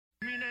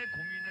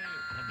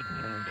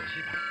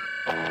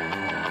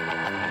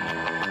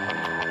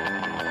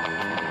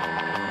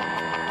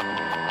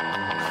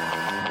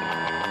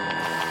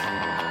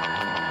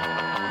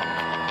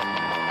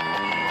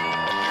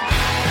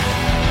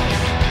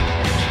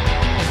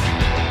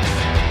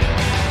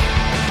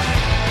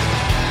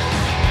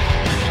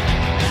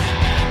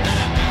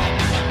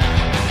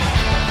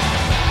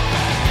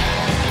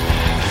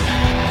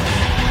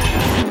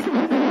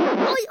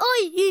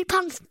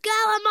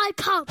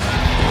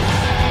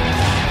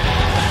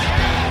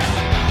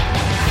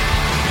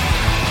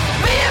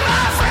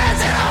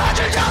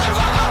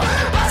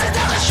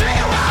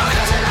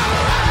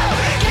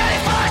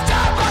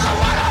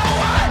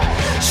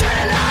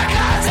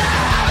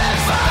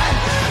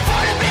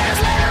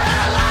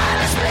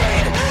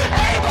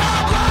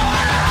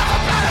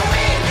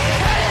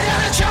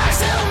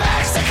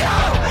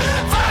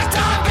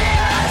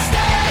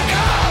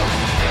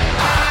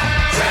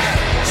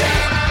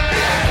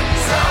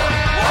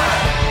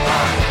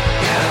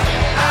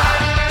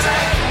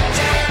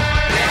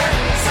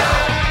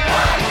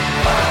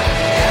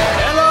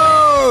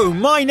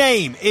My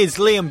name is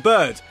Liam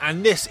Bird,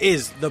 and this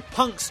is the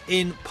Punks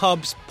in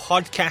Pubs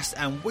podcast,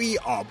 and we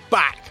are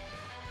back.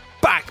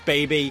 Back,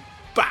 baby,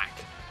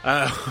 back.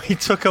 We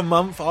took a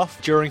month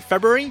off during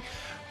February,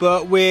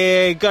 but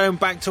we're going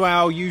back to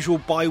our usual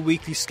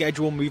bi-weekly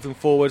schedule moving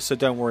forward, so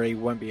don't worry,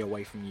 we won't be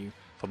away from you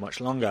for much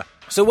longer.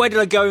 So where did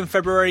I go in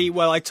February?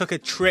 Well, I took a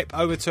trip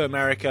over to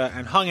America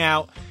and hung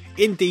out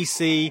in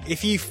DC.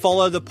 If you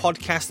follow the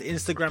podcast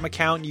Instagram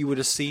account, you would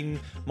have seen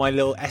my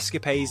little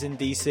escapades in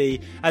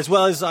DC, as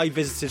well as I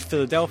visited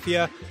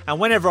Philadelphia. And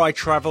whenever I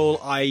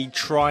travel, I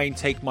try and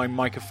take my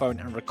microphone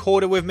and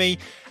recorder with me.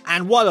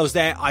 And while I was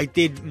there, I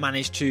did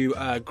manage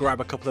to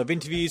grab a couple of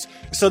interviews.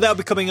 So that'll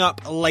be coming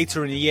up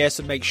later in the year,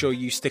 so make sure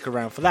you stick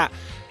around for that.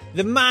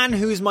 The man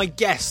who is my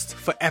guest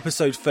for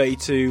episode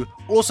 32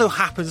 also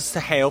happens to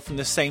hail from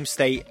the same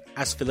state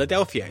as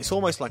Philadelphia. It's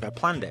almost like I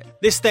planned it.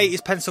 This state is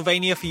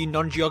Pennsylvania for you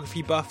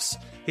non-geography buffs.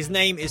 His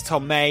name is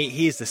Tom May.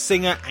 He is the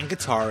singer and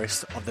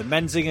guitarist of the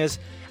Menzingers,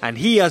 and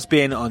he has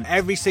been on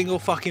every single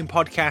fucking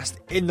podcast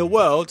in the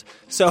world,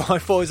 so I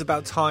thought it was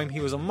about time he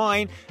was on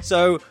mine.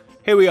 So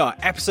here we are,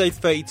 episode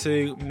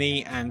 32,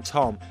 me and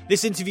Tom.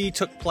 This interview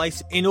took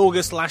place in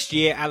August last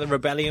year at the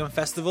Rebellion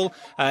Festival.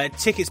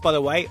 Tickets, by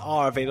the way,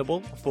 are available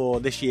for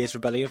this year's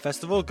Rebellion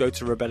Festival. Go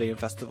to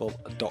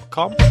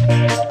rebellionfestival.com.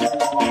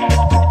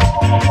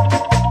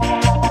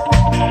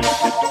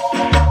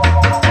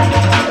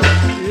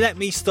 Let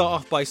me start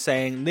off by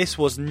saying this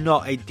was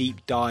not a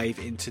deep dive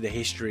into the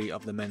history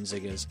of the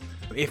Menzingers.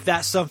 If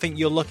that's something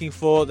you're looking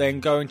for, then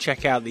go and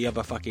check out the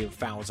other fucking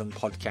 1,000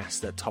 podcasts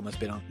that Tom has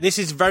been on. This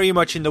is very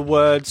much in the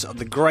words of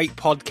the great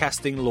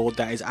podcasting lord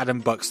that is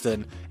Adam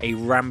Buxton, a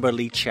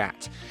ramblly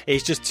chat.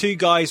 It's just two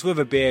guys with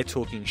a beer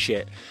talking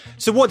shit.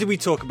 So what did we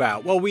talk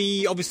about? Well,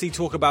 we obviously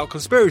talk about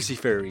conspiracy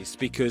theories,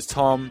 because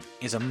Tom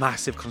is a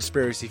massive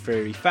conspiracy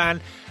theory fan,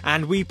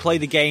 and we play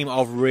the game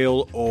of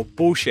real or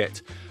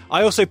bullshit.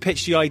 I also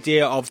pitched the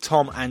idea of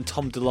Tom and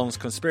Tom DeLonge's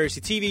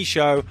conspiracy TV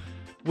show,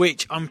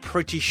 which I'm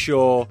pretty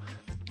sure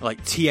like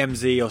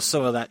TMZ or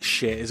some of that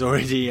shit is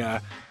already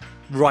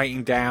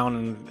writing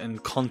down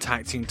and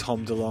contacting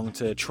Tom DeLonge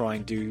to try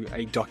and do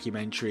a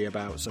documentary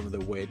about some of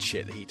the weird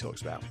shit that he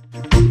talks about.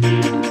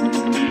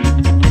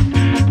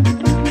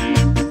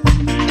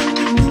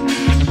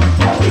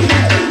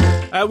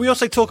 We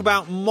also talk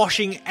about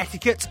moshing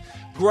etiquette.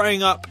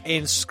 Growing up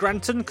in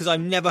Scranton, because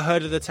I've never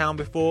heard of the town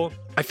before,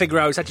 I figure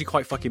out it's actually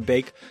quite fucking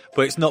big,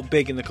 but it's not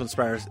big in the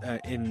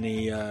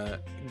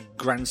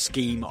grand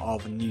scheme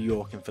of New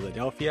York and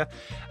Philadelphia.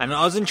 And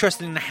I was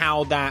interested in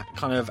how that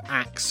kind of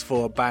acts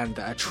for a band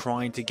that are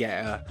trying to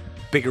get a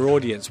bigger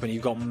audience when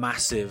you've got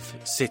massive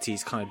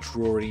cities kind of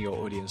drawing your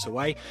audience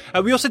away.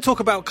 We also talk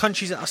about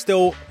countries that are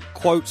still,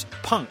 quote,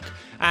 punk.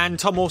 And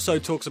Tom also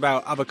talks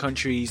about other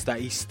countries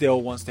that he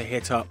still wants to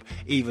hit up,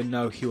 even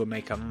though he will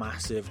make a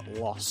massive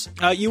loss.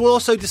 You will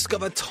also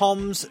discover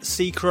Tom's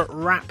secret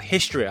rap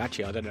history.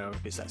 Actually, I don't know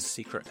if it's that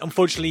secret.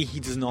 Unfortunately, he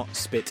does not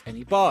spit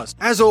any bars.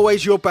 As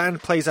always, your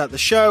band plays out the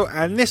show,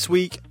 and this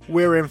week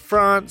we're in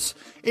France,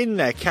 in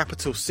their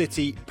capital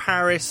city,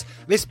 Paris.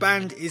 This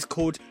band is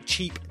called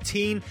Cheap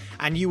Teen,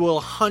 and you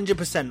will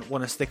 100%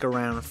 want to stick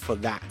around for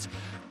that.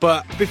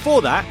 But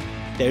before that,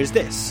 there's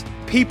this.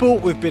 People,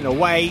 we've been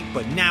away,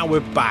 but now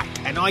we're back,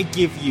 and I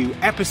give you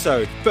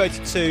episode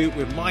 32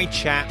 with my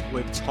chat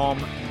with Tom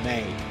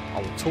May.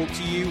 I will talk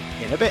to you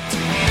in a bit.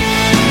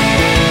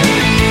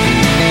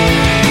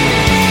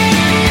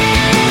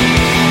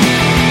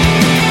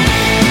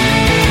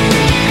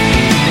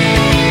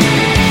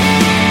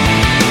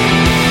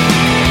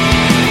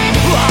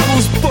 I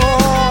was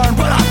born,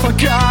 but I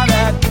forgot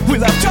it. We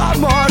left our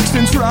marks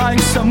and trying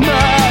cement.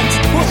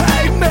 Well,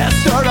 hey,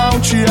 mister,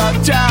 don't you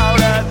doubt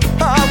it.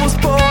 I was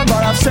born,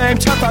 but at the same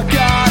time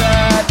forgot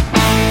it.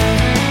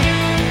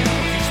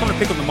 You just want to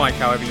pick up the mic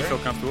however you feel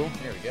comfortable.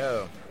 Here we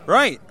go.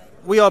 Right.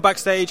 We are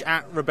backstage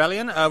at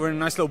Rebellion. We're in a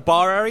nice little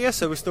bar area,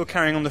 so we're still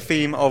carrying on the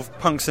theme of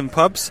punks and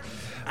pubs.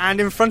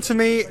 And in front of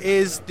me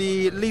is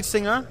the lead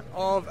singer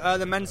of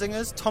the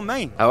Menzingers, Tom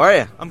May. How are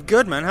you? I'm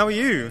good, man. How are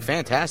you?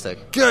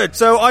 Fantastic. Good.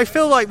 So I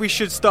feel like we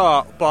should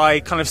start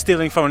by kind of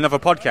stealing from another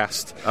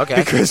podcast. Okay.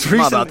 Because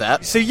I'm all about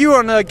that. So you were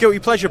on a Guilty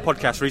Pleasure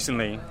podcast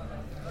recently.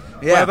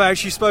 Yeah.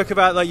 Whereabouts you spoke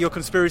about like your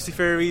conspiracy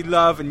theory,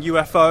 love, and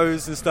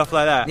UFOs and stuff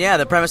like that. Yeah,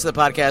 the premise of the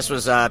podcast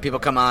was people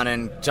come on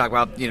and talk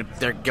about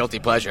their guilty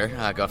pleasure.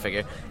 Go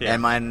figure. Yeah.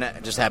 And mine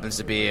just happens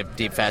to be a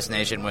deep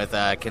fascination with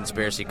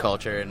conspiracy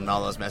culture and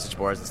all those message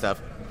boards and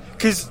stuff.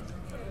 Because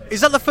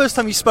is that the first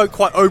time you spoke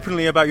quite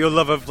openly about your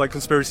love of like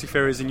conspiracy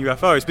theories and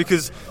UFOs?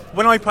 Because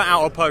when I put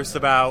out a post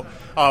about,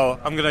 oh,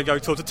 I'm going to go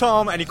talk to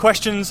Tom, any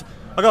questions?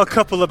 I got a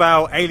couple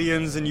about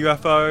aliens and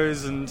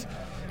UFOs and...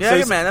 Yeah,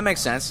 so man, that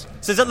makes sense.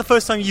 So is that the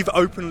first time you've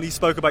openly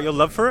spoke about your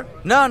love for it?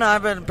 No,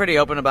 I've been pretty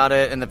open about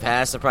it in the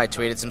past. I've probably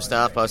tweeted some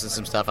stuff, posted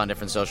some stuff on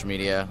different social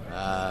media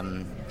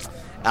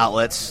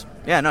outlets.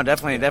 Yeah, no,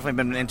 definitely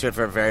been into it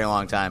for a very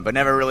long time, but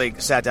never really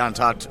sat down and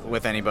talked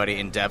with anybody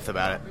in depth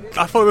about it.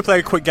 I thought we'd play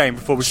a quick game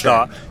before we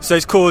start. So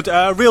it's called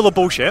Real or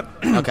Bullshit.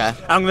 Okay.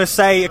 I'm going to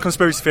say a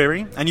conspiracy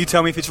theory, and you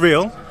tell me if it's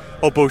real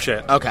or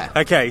bullshit? Okay.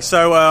 Okay,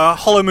 so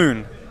Hollow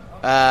Moon.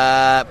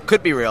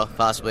 Could be real,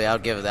 possibly. I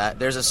would give it that.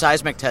 There's a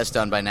seismic test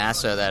done by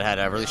NASA that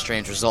had really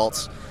strange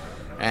results,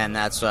 and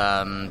that's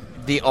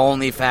the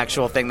only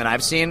factual thing that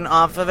I've seen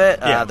off of it.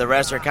 Yeah. The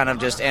rest are kind of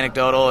just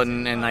anecdotal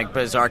and like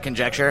bizarre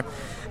conjecture.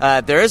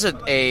 There is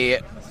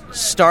a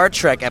Star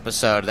Trek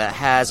episode that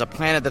has a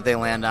planet that they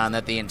land on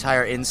that the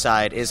entire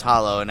inside is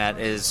hollow, and that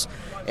is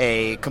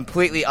a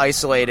completely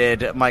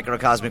isolated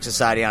microcosmic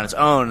society on its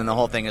own, and the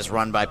whole thing is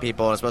run by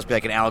people. And it's supposed to be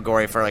like an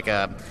allegory for like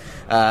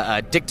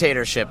a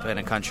dictatorship in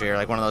a country, or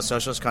like one of those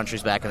socialist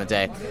countries back in the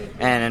day.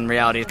 And in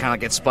reality, it kind of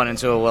gets spun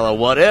into a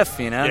what if,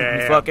 you know? Yeah, Who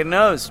yeah. fucking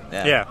knows?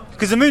 Yeah,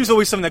 because the moon's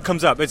always something that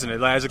comes up, isn't it?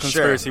 Like as a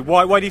conspiracy.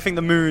 Sure. Why do you think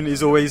the moon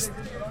is always?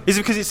 Is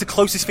it because it's the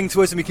closest thing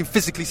to us and we can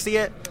physically see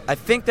it? I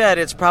think that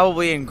it's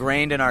probably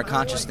ingrained in our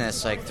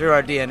consciousness, like through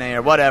our DNA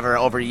or whatever,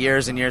 over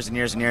years and years and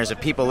years and years of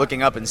people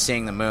looking up and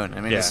seeing the moon. I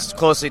mean, Yeah. It's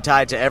closely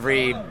tied to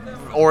every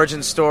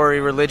origin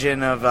story,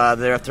 religion of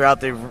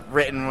throughout the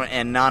written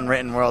and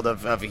non-written world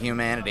of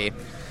humanity.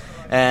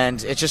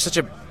 And it's just such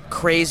a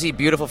crazy,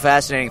 beautiful,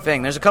 fascinating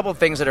thing. There's a couple of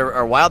things that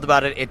are wild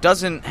about it. It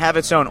doesn't have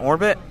its own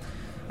orbit.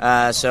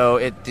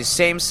 So the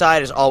same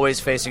side is always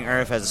facing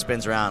Earth as it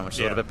spins around, which is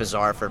a little bit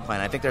bizarre for a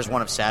planet. I think there's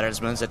one of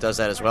Saturn's moons that does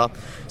that as well.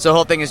 So the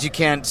whole thing is you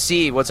can't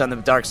see what's on the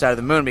dark side of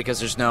the moon because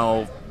there's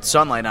no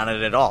sunlight on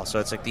it at all. So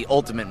it's like the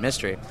ultimate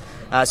mystery.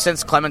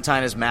 Since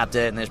Clementine has mapped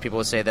it, and there's people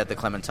who say that the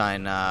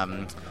Clementine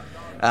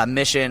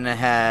mission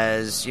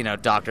has,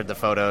 doctored the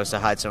photos to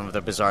hide some of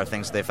the bizarre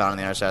things that they found on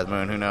the other side of the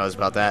moon. Who knows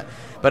about that?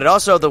 But it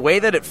also, the way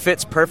that it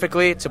fits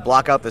perfectly to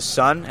block out the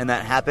sun, and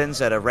that happens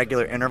at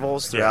regular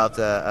intervals throughout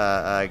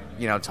the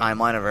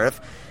timeline of Earth,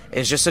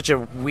 is just such a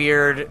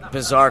weird,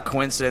 bizarre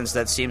coincidence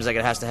that seems like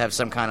it has to have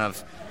some kind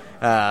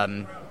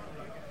of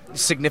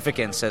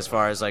significance as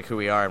far as like who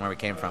we are and where we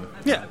came from.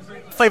 Yeah.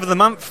 Flavor of the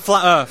month: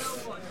 Flat Earth.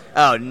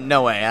 Oh,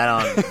 no way.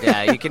 I don't...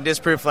 Yeah, you can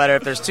disprove flat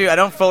Earth. There's two... I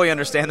don't fully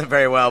understand them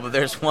very well, but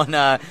there's one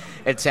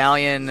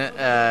Italian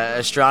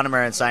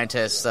astronomer and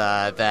scientist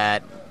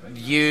that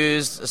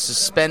used a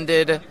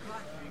suspended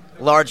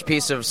large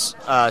piece of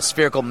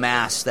spherical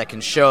mass that can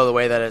show the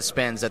way that it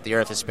spins, that the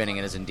Earth is spinning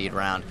and is indeed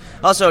round.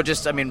 Also,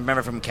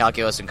 remember from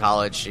calculus in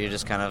college, you're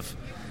just kind of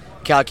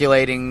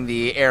calculating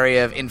the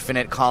area of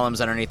infinite columns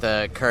underneath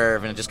a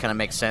curve, and it just kind of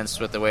makes sense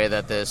with the way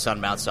that the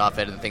sun bounced off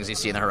it and the things you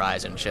see in the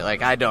horizon and shit.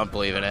 Like, I don't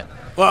believe in it.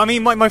 Well, I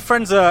mean, my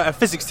friend's a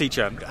physics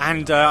teacher,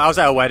 and I was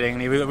at a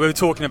wedding, and we were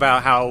talking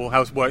about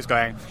how work's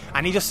going,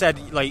 and he just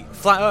said, like,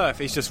 flat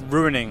Earth is just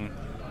ruining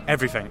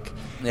everything.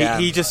 Yeah.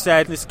 He just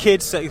said, this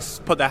kid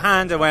put their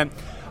hand and went,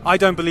 I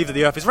don't believe that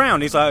the Earth is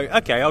round. He's like,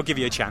 okay, I'll give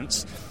you a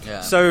chance.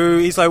 Yeah. So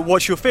he's like,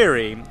 what's your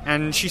theory?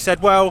 And she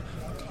said, well,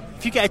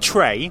 if you get a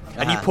tray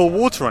and you pour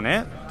water on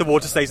it, the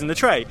water stays in the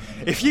tray.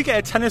 If you get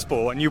a tennis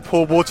ball and you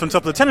pour water on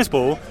top of the tennis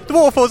ball, the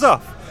water falls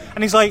off.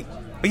 And he's like,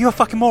 are you a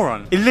fucking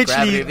moron? It literally,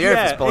 Gravity of the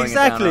Earth is pulling it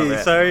down over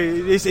it. So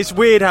it's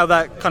weird how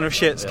that kind of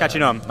shit's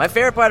catching on. My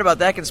favorite part about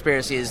that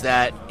conspiracy is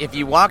that if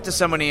you walk to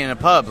somebody in a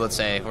pub, let's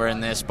say we're in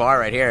this bar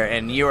right here,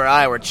 and you or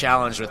I were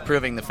challenged with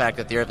proving the fact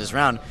that the Earth is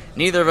round,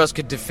 neither of us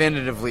could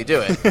definitively do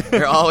it.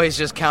 You're always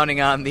just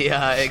counting on the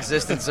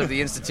existence of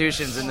the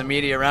institutions and the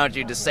media around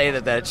you to say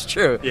that that's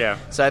true. Yeah.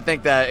 So I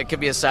think that it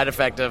could be a side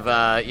effect of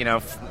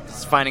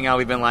finding out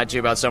we've been lied to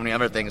about so many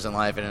other things in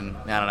life, and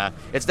I don't know.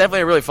 It's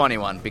definitely a really funny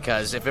one,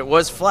 because if it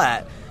was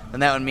flat, then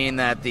that would mean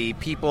that the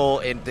people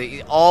in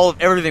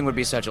everything would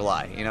be such a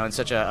lie, in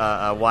such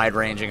a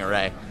wide-ranging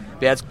array.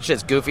 Yeah, that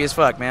shit's goofy as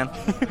fuck, man.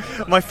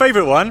 My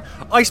favourite one,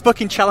 ice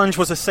bucket challenge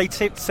was a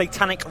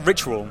satanic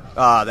ritual.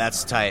 Oh,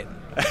 that's tight.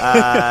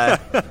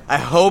 I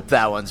hope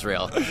that one's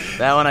real.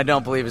 That one I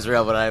don't believe is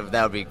real, but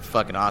that would be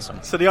fucking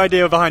awesome. So the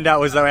idea behind that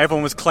was that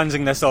everyone was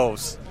cleansing their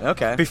souls.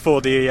 Okay. Before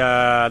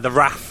the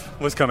wrath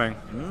was coming.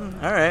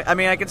 All right. I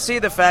mean, I can see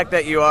the fact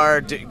that you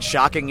are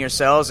shocking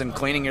yourselves and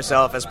cleaning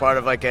yourself as part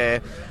of like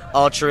a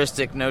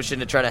altruistic notion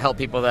to try to help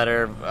people that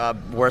are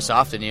worse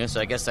off than you.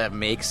 So I guess that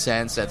makes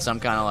sense at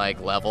some kind of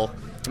like level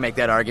to make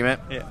that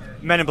argument. Yeah.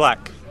 Men in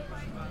Black.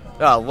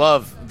 Oh, I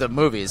love the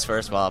movies,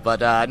 first of all.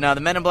 But no,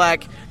 the Men in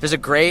Black, there's a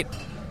great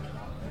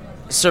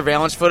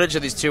surveillance footage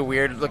of these two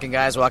weird-looking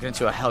guys walking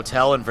into a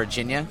hotel in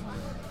Virginia.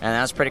 And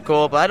that's pretty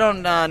cool. But I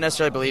don't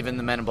necessarily believe in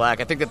the Men in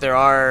Black. I think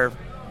that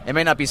it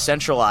may not be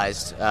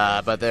centralized,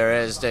 but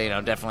there is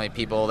definitely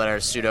people that are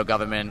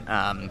pseudo-government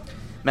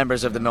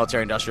members of the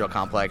military-industrial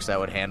complex that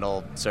would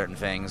handle certain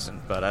things.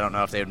 But I don't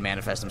know if they would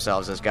manifest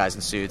themselves as guys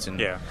in suits and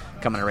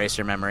come and erase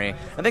your memory.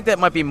 I think that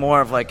might be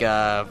more of like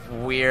a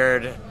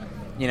weird,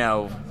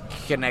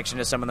 connection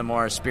to some of the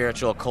more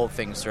spiritual occult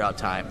things throughout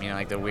time,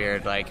 like the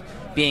weird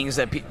beings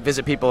that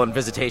visit people in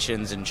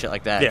visitations and shit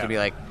like that. It could be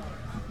like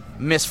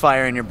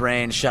misfire in your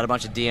brain, shot a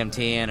bunch of DMT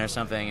in or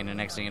something, and the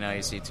next thing you know,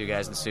 you see two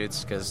guys in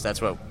suits, because that's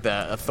what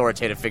the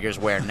authoritative figures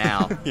wear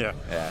now. Yeah.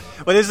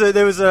 Well,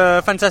 there was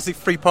a fantastic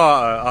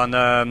three-parter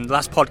on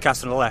last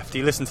podcast on the left. Do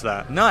you listen to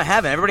that? No, I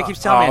haven't. Everybody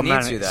keeps telling me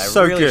I need to. That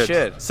I really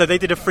should. So they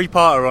did a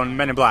three-parter on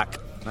Men in Black.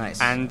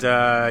 Nice. And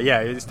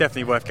it's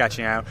definitely worth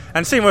catching out.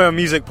 And same way on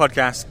music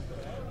podcast,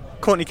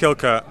 Courtney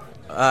Kilkurt.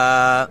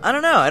 I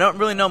don't know. I don't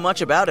really know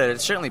much about it.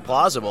 It's certainly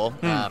plausible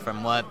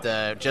from what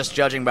just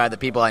judging by the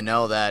people I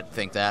know that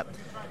think that.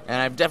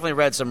 And I've definitely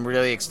read some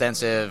really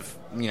extensive,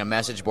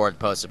 message board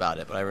posts about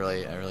it, but I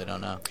really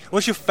don't know.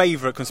 What's your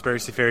favorite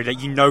conspiracy theory that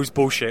you know's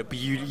bullshit, but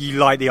you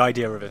like the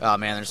idea of it? Oh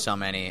man, there's so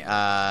many.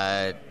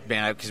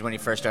 Because when you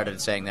first started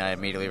saying that, I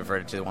immediately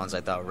reverted to the ones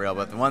I thought were real.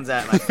 But the ones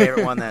my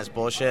favorite one that is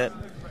bullshit.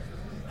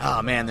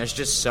 Oh man, there's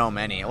just so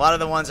many. A lot of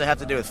the ones that have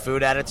to do with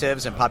food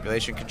additives and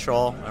population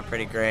control are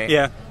pretty great.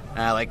 Yeah.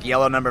 Like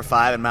yellow number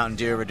 5 in Mountain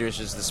Dew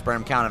reduces the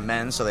sperm count of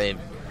men, so they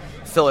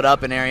fill it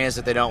up in areas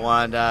that they don't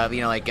want,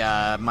 like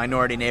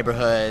minority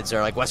neighborhoods or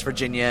like West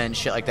Virginia and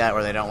shit like that,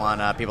 where they don't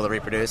want people to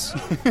reproduce.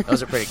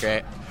 Those are pretty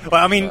great.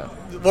 Well, I mean,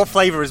 what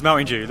flavor is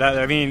Mountain Dew?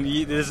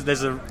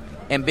 There's a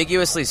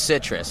ambiguously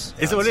citrus.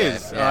 Is it what it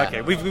is? Yeah. Oh,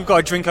 okay, we've got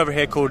a drink over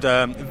here called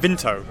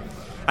Vinto.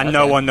 And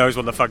no one knows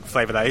what the fuck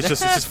flavour that is. It's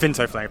just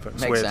Vinto flavour.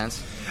 It's Makes weird.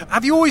 sense.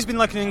 Have you always been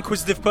like an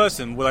inquisitive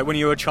person? Like when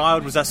you were a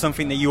child, was that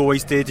something that you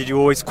always did? Did you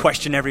always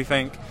question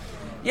everything?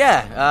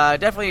 Yeah,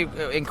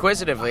 definitely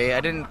inquisitively.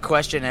 I didn't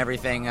question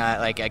everything,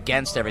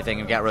 against everything,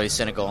 and got really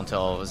cynical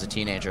until I was a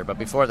teenager. But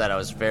before that, I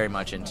was very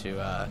much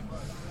into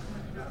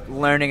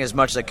learning as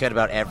much as I could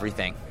about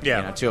everything.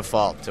 Yeah. To a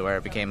fault, to where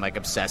it became like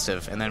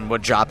obsessive, and then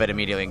would drop it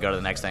immediately and go to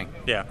the next thing.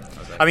 Yeah.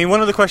 I mean,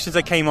 one of the questions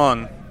that came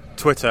on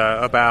Twitter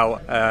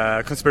about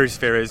conspiracy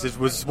theories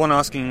was one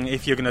asking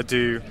if you're going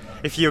to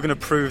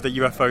prove that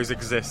UFOs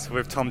exist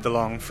with Tom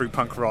DeLonge through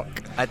punk rock.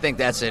 I think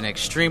that's an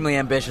extremely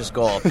ambitious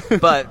goal,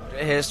 but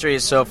history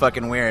is so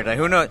fucking weird.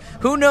 Who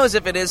knows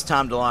if it is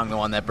Tom DeLonge the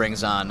one that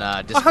brings on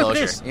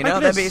disclosure?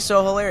 That'd be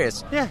so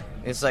hilarious. Yeah,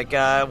 it's like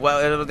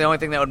the only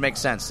thing that would make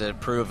sense to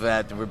prove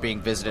that we're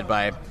being visited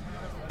by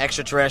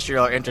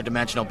extraterrestrial or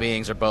interdimensional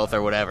beings or both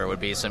or whatever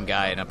would be some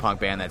guy in a punk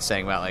band that's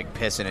saying about like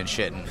pissing and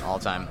shitting all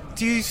the time.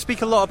 Do you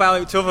speak a lot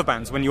about it to other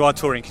bands when you are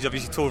touring? Because you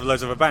obviously tour with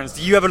loads of other bands.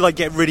 Do you ever like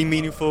get really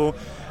meaningful,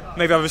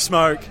 maybe have a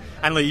smoke,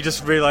 and like you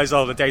just realise,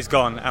 the day's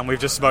gone, and we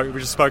just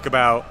spoke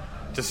about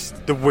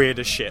just the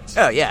weirdest shit?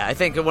 Oh yeah, I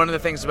think one of the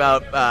things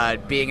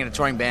about being in a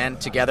touring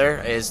band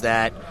together is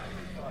that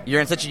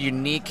you're in such a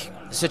unique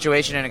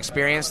situation and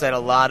experience that a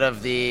lot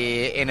of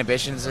the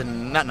inhibitions,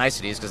 and not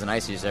niceties because the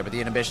niceties there, but the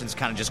inhibitions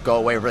kind of just go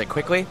away really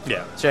quickly.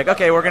 Yeah. So you're like,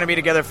 okay, we're going to be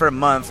together for a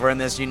month. We're in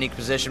this unique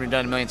position we've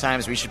done a million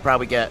times. We should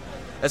probably get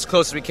as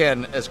close as we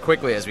can, as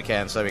quickly as we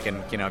can, so we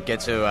can, get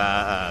to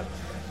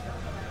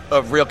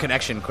a real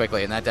connection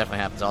quickly. And that definitely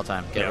happens all the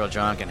time. Get real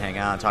drunk and hang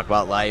out and talk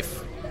about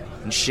life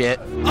and shit.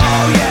 Oh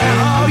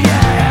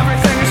yeah,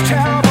 everything is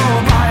terrible.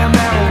 Buying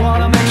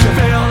marijuana makes you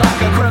feel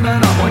like a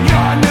criminal. When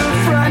your new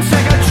friends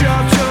take a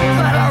joke to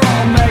let her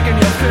all making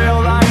you feel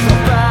like the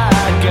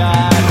bad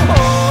guy.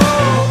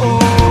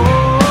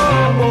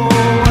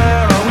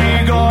 Where are we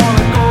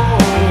gonna go?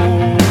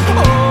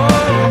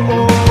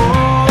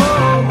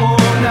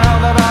 Now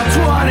that our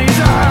 20s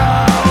are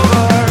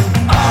over.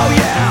 Oh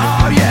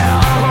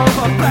yeah, all of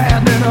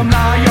abandoned. I'm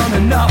not young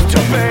enough to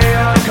be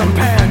a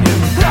companion.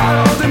 Not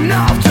old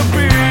enough to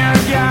be a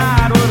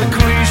guide with a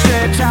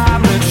cliche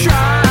time to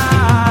try.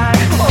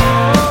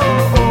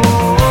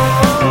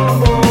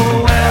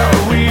 Where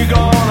are we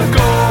gonna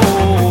go?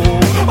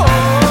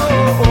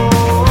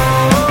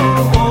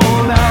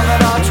 Now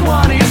that our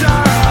 20s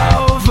are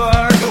over.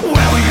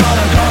 Where we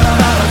gonna go now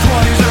that our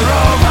 20s are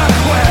over?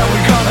 Where we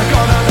gonna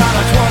go now that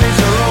our 20s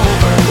are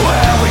over?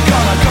 Where we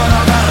gonna go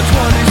now that our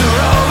 20s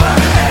are over?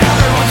 And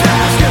everyone's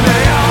asking me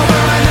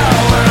over and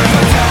over if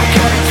I don't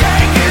get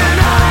taken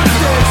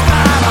hostage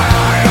by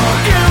my own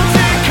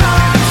guilty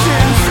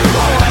conscience.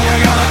 When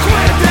you're gonna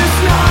quit this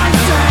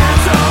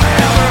nonsense? Oh,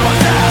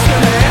 everyone's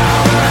asking me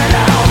over and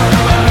over,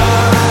 but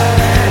I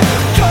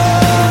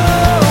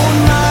don't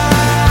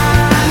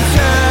mind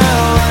telling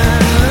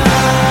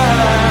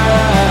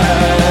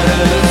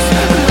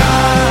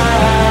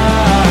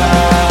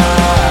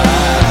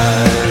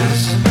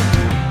lies.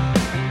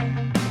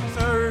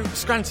 So,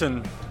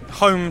 Scranton,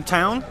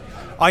 hometown.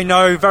 I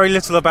know very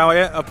little about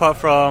it, apart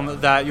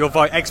from that your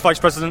ex-vice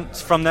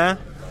president's from there.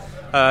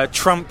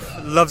 Trump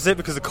loves it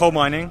because of coal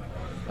mining.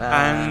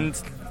 And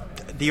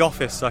The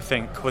Office, I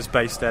think, was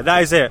based there.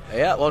 That is it.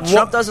 Yeah, well,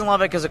 Trump doesn't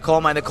love it because of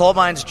coal mine. The coal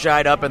mines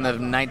dried up in the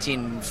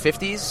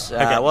 1950s.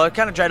 Okay. Well, it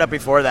kind of dried up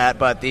before that,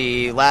 but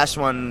the last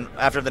one,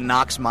 after the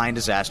Knox mine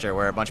disaster,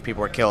 where a bunch of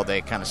people were killed, they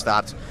kind of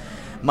stopped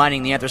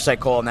mining the anthracite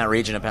coal in that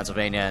region of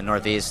Pennsylvania and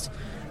Northeast.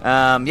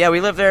 Yeah,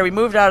 we lived there. We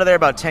moved out of there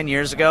about 10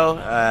 years ago.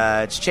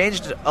 It's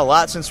changed a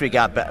lot since we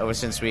got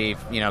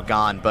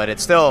gone, but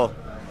it's still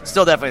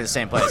definitely the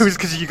same place. It was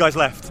because you guys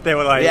left. They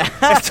were like, Yeah.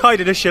 let's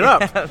tidy this shit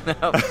up.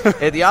 No.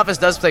 The Office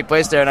does take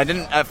place there, and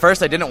at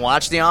first I didn't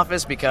watch The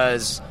Office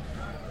because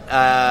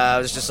I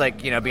was just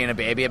like, being a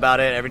baby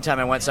about it. Every time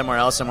I went somewhere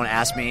else, someone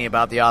asked me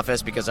about The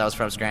Office because I was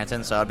from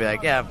Scranton, so I'd be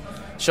like, yeah,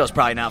 show's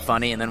probably not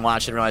funny, and then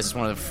watch it and realize it's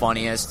one of the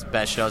funniest,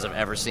 best shows I've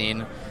ever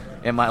seen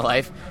in my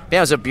life. Yeah,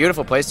 it was a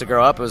beautiful place to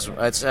grow up.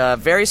 It's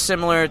very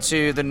similar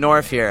to the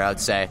North here, I would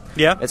say.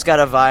 Yeah. It's got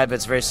a vibe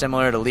that's very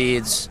similar to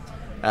Leeds.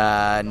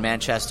 and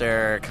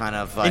Manchester kind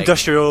of like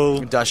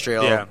industrial,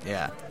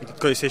 yeah.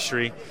 Got its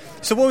history.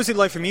 So what was it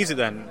like for music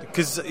then?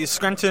 Because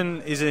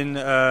Scranton is in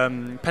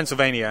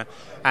Pennsylvania,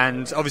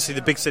 and obviously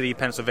the big city of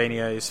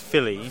Pennsylvania is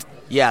Philly.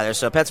 Yeah,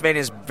 so Pennsylvania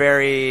is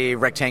very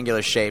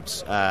rectangular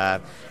shapes.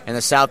 In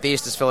the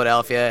southeast is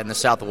Philadelphia, in the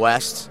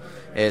southwest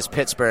is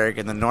Pittsburgh,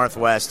 and the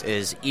northwest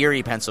is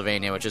Erie,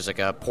 Pennsylvania, which is like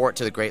a port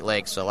to the Great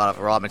Lakes. So a lot of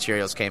raw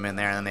materials came in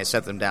there, and then they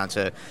sent them down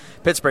to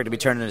Pittsburgh to be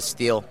turned into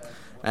steel.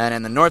 And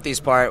in the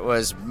northeast part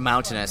was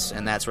mountainous,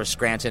 and that's where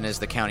Scranton is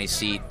the county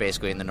seat,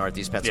 basically in the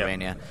northeast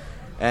Pennsylvania. Yeah.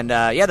 And,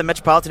 the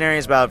metropolitan area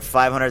is about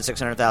 500,000,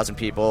 600,000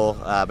 people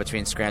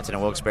between Scranton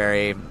and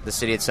Wilkes-Barre. The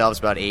city itself is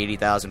about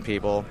 80,000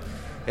 people.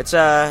 It's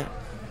it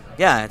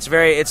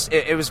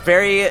was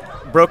very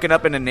broken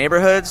up into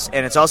neighborhoods,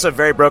 and it's also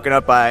very broken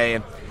up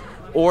by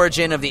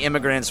origin of the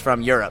immigrants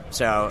from Europe.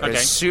 So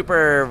it's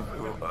super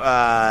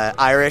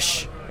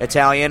Irish,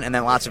 Italian, and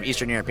then lots of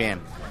Eastern European.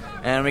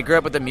 And we grew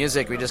up with the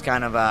music. We just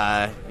kind of,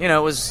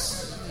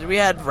 we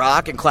had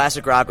rock, and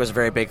classic rock was a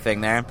very big thing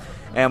there.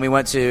 And we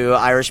went to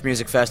Irish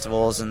music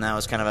festivals, and that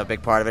was kind of a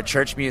big part of it.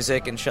 Church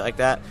music and shit like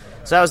that.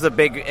 So that was the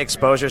big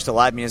exposures to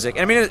live music.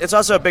 And I mean, it's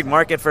also a big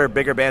market for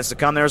bigger bands to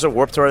come. There was a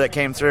Warped Tour that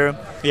came through.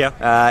 Yeah.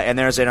 And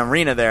there's an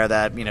arena there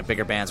that,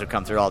 bigger bands would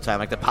come through all the time,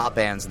 like the pop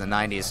bands in the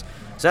 90s.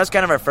 So that's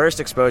kind of our first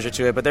exposure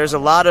to it. But there's a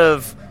lot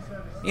of,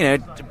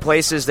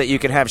 places that you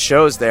can have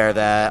shows there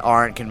that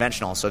aren't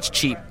conventional, so it's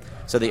cheap.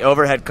 So the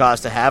overhead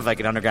cost to have like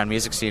an underground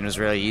music scene was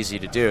really easy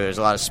to do. There's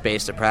a lot of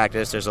space to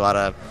practice. There's a lot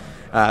of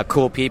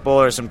cool people.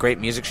 There's some great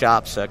music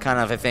shops. Kind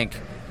of, I think,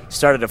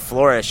 started to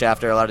flourish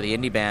after a lot of the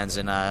indie bands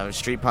and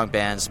street punk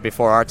bands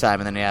before our time.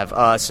 And then you have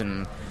us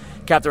and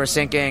Captain We're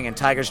Sinking and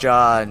Tiger's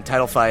Jaw and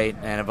Title Fight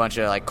and a bunch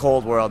of like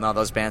Cold World, and all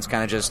those bands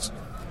kind of just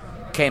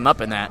came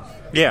up in that.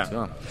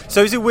 Yeah.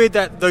 So is it weird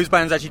that those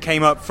bands actually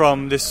came up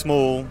from this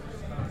small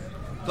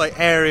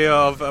area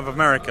of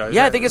America?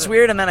 I think it's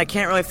weird, and then I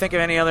can't really think of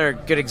any other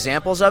good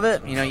examples of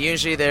it.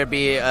 Usually there'd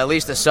be at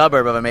least a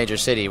suburb of a major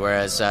city,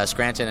 whereas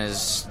Scranton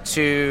is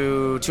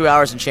two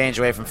hours and change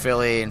away from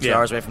Philly and 2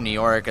 hours away from New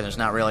York, and there's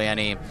not really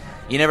any.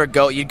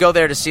 You'd go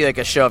there to see like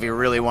a show if you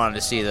really wanted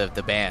to see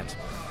the band.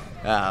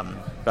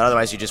 But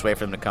otherwise you just wait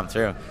for them to come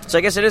through. So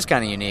I guess it is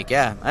kind of unique,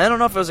 yeah. I don't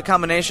know if it was a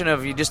combination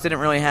of you just didn't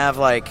really have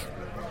like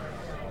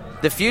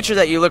the future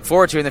that you look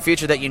forward to and the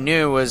future that you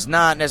knew was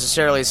not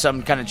necessarily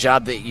some kind of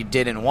job that you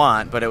didn't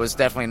want, but it was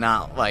definitely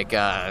not like,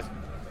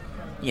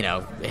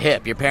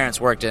 hip. Your parents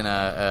worked in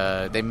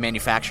they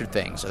manufactured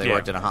things, so they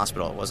worked in a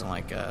hospital. It wasn't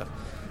like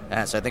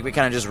that. So I think we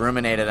kind of just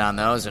ruminated on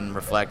those and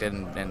reflected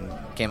and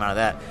came out of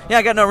that. Yeah,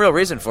 I got no real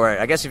reason for it.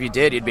 I guess if you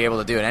did, you'd be able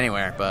to do it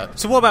anywhere. But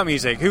So what about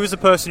music? Who was the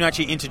person who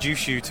actually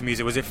introduced you to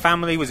music? Was it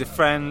family? Was it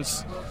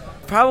friends?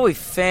 Probably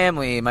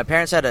family. My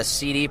parents had a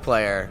CD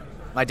player.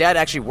 My dad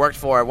actually worked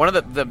for one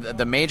of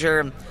the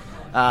major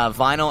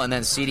vinyl and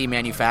then CD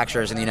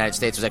manufacturers in the United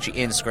States was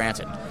actually in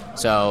Scranton.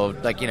 So,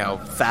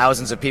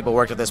 thousands of people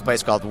worked at this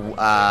place called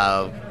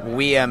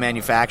WEA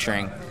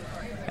Manufacturing,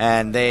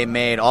 and they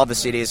made all the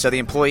CDs. So the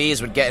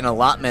employees would get an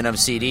allotment of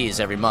CDs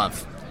every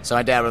month. So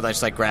my dad would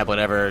just grab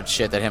whatever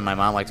shit that him and my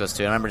mom liked us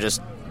to. I remember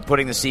just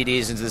putting the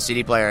CDs into the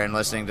CD player and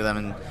listening to them,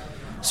 and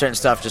certain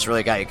stuff just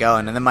really got you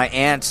going. And then my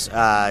aunt,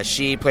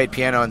 she played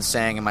piano and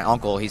sang, and my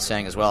uncle, he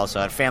sang as well. So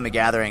at family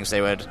gatherings,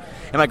 and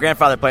my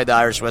grandfather played the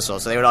Irish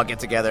whistle, so they would all get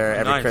together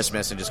every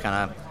Christmas and just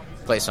kind of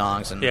play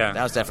songs, and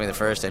that was definitely the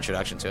first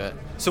introduction to it.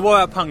 So what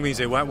about punk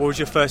music? What was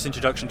your first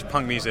introduction to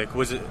punk music?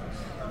 Was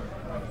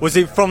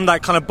it from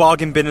that kind of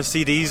bargain bin of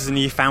CDs and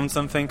you found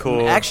something?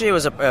 Or? Actually, it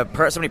was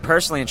somebody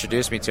personally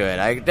introduced me to it.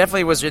 I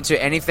definitely was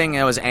into anything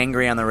that was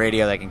angry on the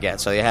radio that I could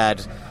get. So you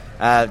had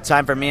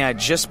time for me, I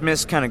just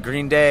missed kind of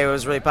Green Day. It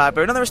was really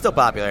popular. No, they were still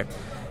popular.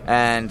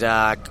 And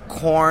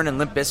Korn and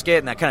Limp Bizkit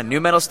and that kind of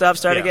new metal stuff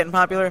started getting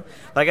popular.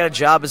 But I got a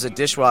job as a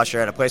dishwasher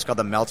at a place called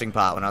The Melting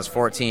Pot when I was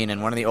 14,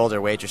 and one of the older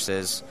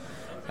waitresses,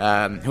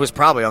 who was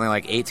probably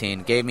only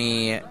 18, gave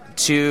me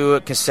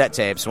 2 cassette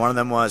tapes. One of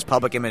them was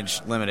Public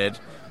Image Limited,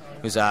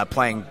 who's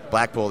playing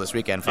Blackpool this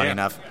weekend, funny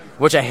enough,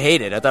 which I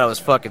hated. I thought it was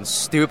fucking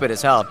stupid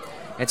as hell.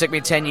 It took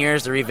me 10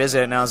 years to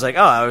revisit it, and I was like,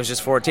 I was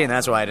just 14,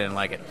 that's why I didn't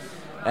like it.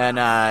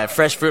 And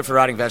Fresh Fruit for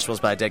Rotting Vegetables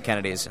by Dead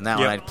Kennedys, and that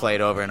one I played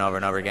over and over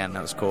and over again.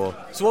 That was cool.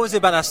 So what was it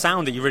about that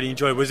sound that you really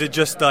enjoyed? Was it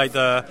just like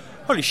the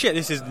holy shit,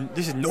 this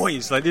is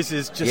noise, this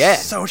is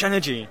just so much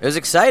energy? It was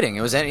exciting.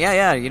 It was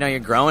you're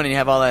growing and you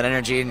have all that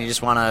energy, and you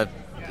just want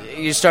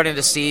to. You're starting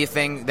to see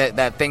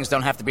that things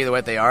don't have to be the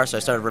way they are. So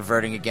I started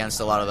reverting against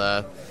a lot of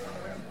the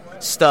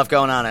stuff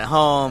going on at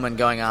home and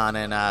going on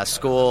in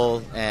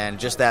school,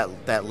 and just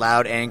that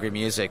loud, angry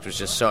music was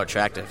just so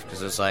attractive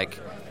because it's like.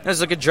 It's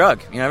like a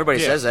drug. Everybody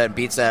says that and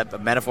beats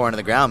that metaphor into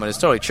the ground, but it's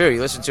totally true. You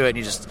listen to it and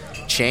you just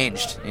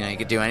changed. You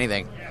could do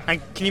anything.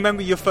 And can you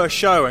remember your first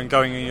show and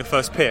going in your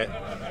first pit?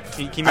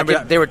 Can you remember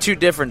that? There were 2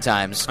 different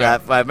times. I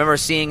remember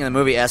seeing the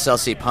movie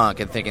SLC Punk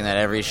and thinking that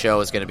every show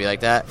was going to be like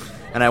that.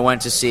 And I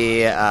went to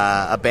see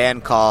a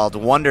band called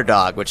Wonder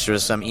Dog, which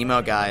was some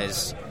emo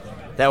guys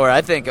that were,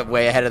 I think,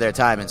 way ahead of their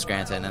time in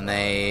Scranton. And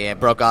they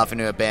broke off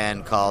into a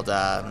band called...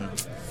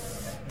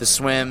 the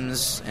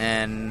Swims,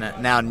 and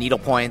now Needle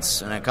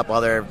Points, and a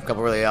couple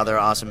really other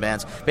awesome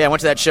bands. But yeah, I went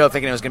to that show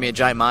thinking it was going to be a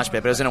giant mosh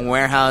pit, but it was in a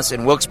warehouse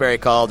in Wilkes-Barre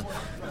called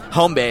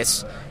Home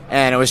Base,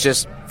 and it was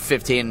just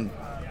 15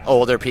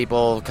 older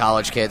people,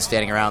 college kids,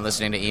 standing around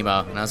listening to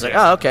emo. And I was like,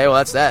 oh, okay, well,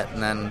 that's that.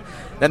 And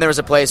then there was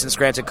a place in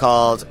Scranton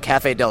called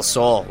Cafe del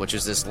Sol, which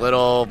is this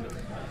little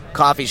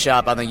coffee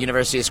shop on the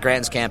University of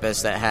Scranton's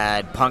campus that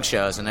had punk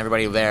shows, and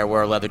everybody there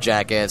wore leather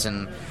jackets,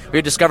 and we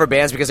would discover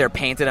bands because they were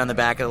painted on the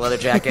back of the leather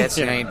jackets.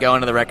 You know, you'd go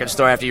into the record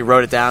store after you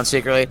wrote it down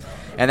secretly,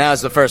 and that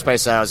was the first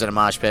place I was in a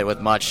mosh pit with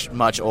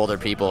much older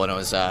people, and it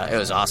was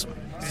awesome.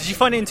 Did you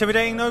find it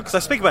intimidating though? Because I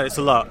speak about this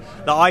a lot.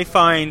 That I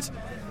find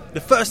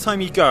the first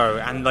time you go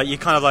and like you're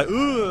kind of like,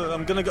 ooh,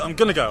 I'm gonna go, and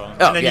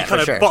then you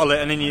kind of bottle it,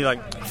 and then you're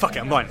like, fuck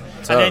it, I'm fine.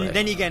 Totally. And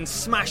then you're getting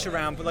smashed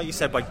around, but like you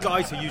said, by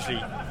guys who are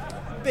usually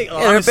big.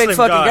 Yeah, they're big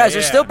fucking guys.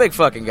 They're still big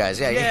fucking guys.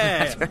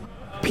 Yeah.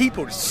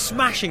 People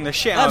smashing the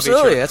shit out of each other.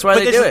 Absolutely, that's why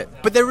they do it.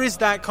 But there is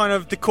that kind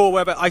of decor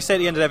where I say at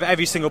the end of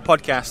every single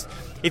podcast,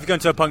 if you go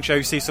into a punk show,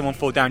 you see someone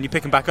fall down, you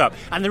pick them back up.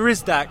 And there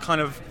is that kind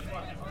of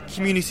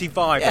community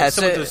vibe. Yeah,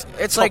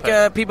 it's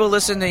like people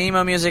listen to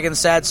emo music and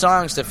sad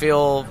songs to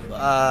feel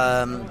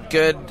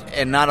good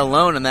and not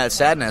alone in that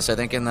sadness. I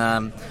think in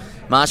the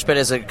mosh pit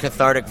is a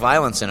cathartic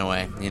violence in a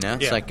way, you know?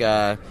 It's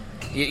like...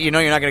 You know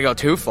you're not going to go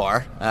too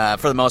far,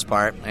 for the most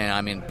part. And I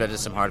mean, but there's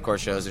some hardcore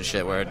shows and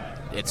shit where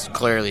it's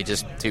clearly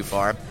just too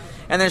far.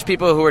 And there's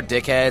people who are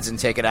dickheads and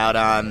take it out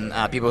on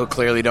people who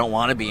clearly don't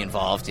want to be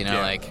involved, you know,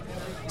 like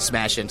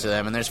smash into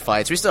them. And there's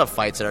fights. We still have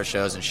fights at our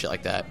shows and shit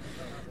like that.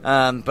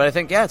 But I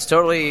think, it's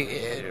totally...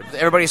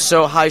 Everybody's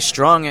so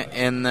high-strung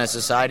in the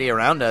society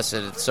around us,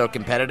 and it's so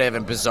competitive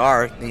and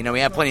bizarre. You know, we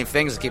have plenty of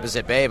things to keep us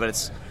at bay, but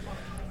it's...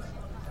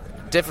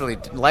 Definitely,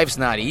 life's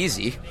not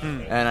easy,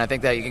 and I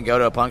think that you can go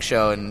to a punk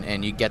show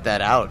and you get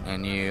that out,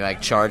 and you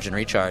like charge and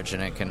recharge,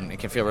 and it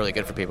can feel really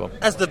good for people.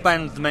 As the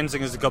band, the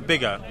Menzingers, got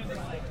bigger,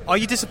 are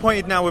you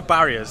disappointed now with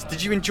barriers?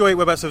 Did you enjoy it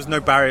where there was no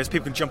barriers,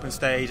 people can jump on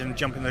stage and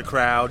jump in the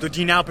crowd, or do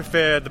you now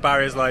prefer the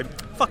barriers like,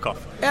 fuck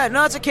off? Yeah,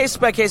 no, it's a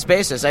case-by-case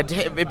basis.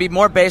 It'd be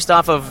more based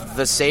off of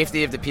the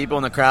safety of the people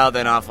in the crowd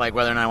than off like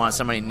whether or not I want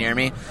somebody near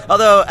me.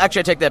 Although,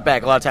 actually, I take that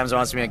back. A lot of times it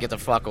wants me to get the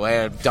fuck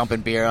away or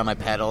dumping beer on my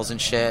pedals and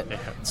shit. Yeah.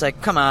 It's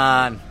like, come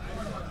on.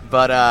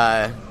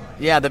 But,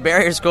 the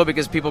barrier's cool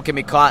because people can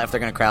be caught if they're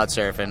going to crowd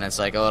surf, and it's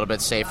like a little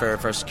bit safer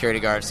for security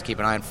guards to keep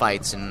an eye on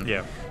fights and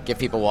give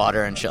people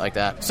water and shit like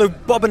that. So,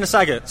 Bob and the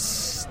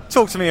Saggets,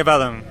 talk to me about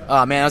them.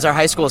 Oh, man, it was our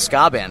high school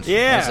ska band.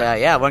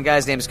 Yeah. One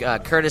guy's name's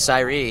Curtis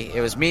Irie. It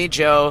was me,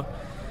 Joe,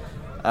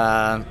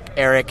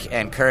 Eric,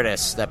 and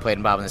Curtis that played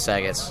in Bob and the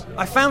Saggets.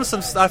 I found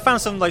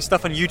some like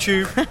stuff on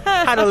YouTube,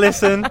 had a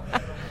listen.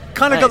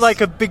 Kind of got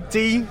like a Big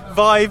D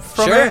vibe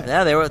from it. Sure,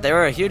 yeah, they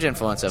were a huge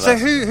influence of us. So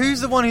who's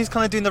the one who's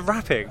kind of doing the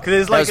rapping?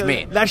 Because that was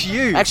me. That's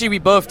you. Actually, we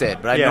both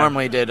did, but I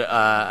normally did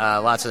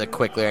lots of the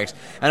quick lyrics.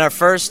 And I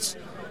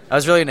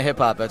was really into hip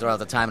hop at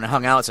the time, and I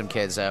hung out with some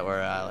kids that were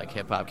like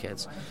hip hop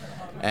kids.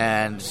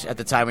 And at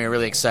the time, we were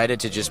really excited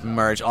to just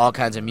merge all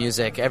kinds of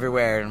music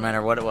everywhere, no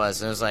matter what it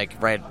was. And it was like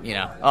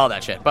all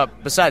that shit.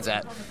 But besides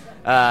that,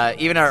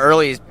 even our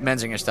early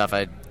Menzinger stuff,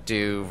 I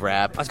do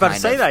rap. I was about to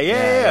say that.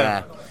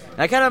 Yeah. And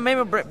I kind of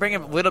maybe bring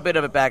a little bit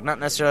of it back, not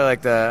necessarily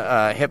like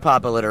the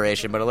hip-hop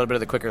alliteration, but a little bit of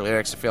the quicker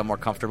lyrics to feel more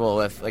comfortable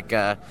with, like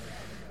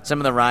some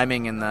of the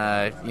rhyming and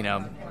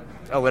the,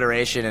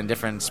 alliteration and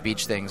different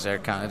speech things are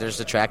kind of, they're just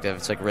attractive.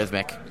 It's like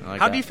rhythmic.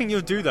 How do you think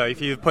you'll do, though, if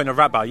you're putting a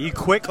rap out? Are you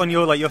quick on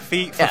your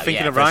feet for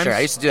thinking of rhymes? Sure.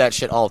 I used to do that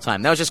shit all the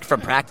time. That was just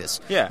from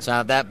practice. Yeah.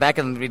 So that back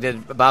when we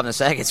did Bob and the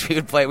Saggets, we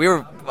would play. We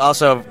were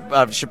also,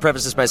 should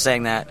preface this by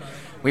saying that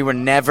we were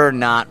never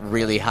not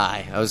really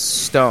high. I was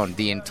stoned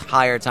the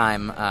entire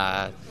time.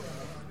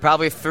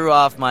 Probably threw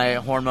off my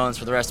hormones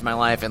for the rest of my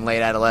life in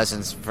late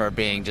adolescence for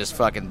being just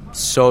fucking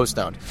so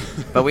stoned.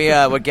 But we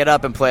would get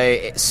up and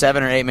play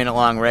 7 or 8 minute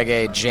long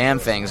reggae jam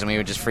things, and we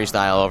would just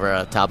freestyle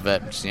over top of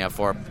it. Just,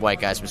 4 white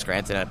guys from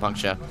Scranton at a punk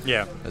show.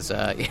 Yeah.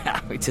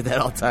 We did that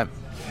all the time.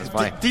 It's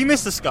funny. Do you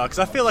miss the ska? Because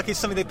I feel like it's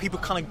something that people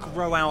kind of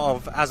grow out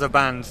of as a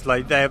band.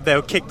 Like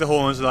they'll kick the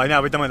horns, like,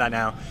 no, we're done with that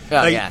now.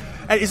 Oh, yeah.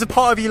 Is a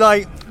part of you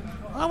like,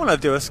 I want to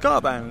do a ska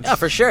band? Yeah,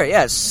 for sure.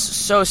 Yeah, it's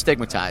so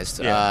stigmatized.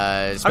 Yeah.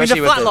 I mean, the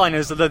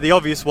Flatliners are the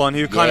obvious one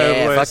who kind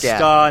of were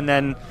ska, and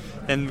then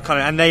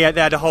they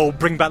had a whole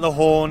bring back the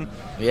horn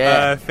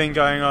thing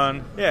going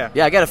on. Yeah.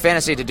 Yeah, I got a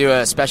fantasy to do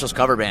a specials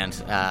cover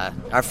band.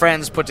 Our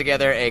friends put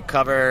together a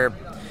cover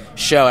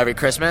show every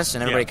Christmas,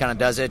 and everybody kind of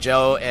does it.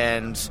 Joe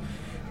and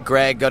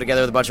Greg go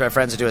together with a bunch of our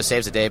friends to do a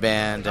Saves the Day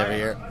band every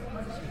year.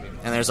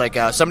 And there's like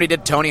somebody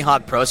did Tony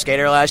Hawk Pro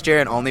Skater last year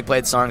and only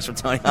played songs from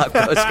Tony Hawk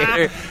Pro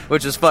Skater,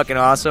 which was fucking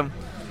awesome.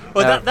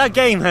 Well, that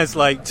game has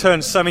like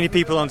turned so many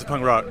people onto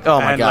punk rock.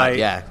 Oh my god,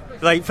 yeah.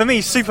 Like for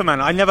me,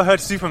 Superman. I never heard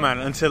Superman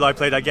until I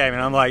played that game,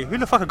 and I'm like, who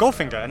the fuck a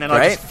Goldfinger? And then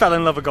I just fell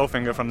in love with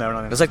Goldfinger from there on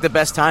in. It was like the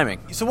best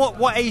timing. So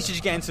what age did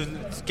you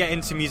get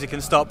into music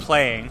and start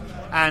playing?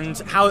 And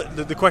how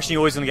the question you're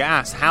always going to get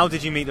asked: how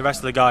did you meet the rest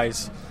of the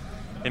guys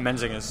in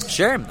Menzingers?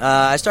 Sure.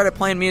 I started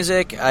playing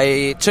music.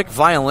 I took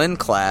violin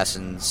class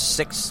in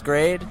 6th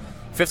grade,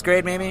 5th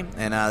grade maybe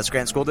in the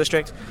Scranton School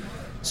District.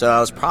 So I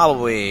was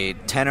probably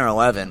 10 or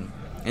 11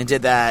 and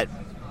did that,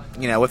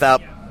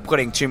 without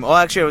putting too much. Well,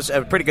 actually, I was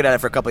pretty good at it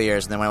for a couple of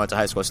years, and then when I went to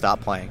high school, I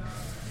stopped playing.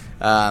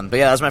 But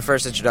yeah, that was my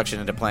first introduction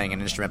into playing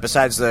an instrument,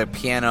 besides the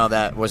piano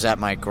that was at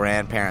my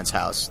grandparents'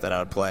 house that I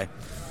would play.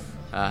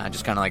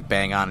 Just kind of like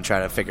bang on and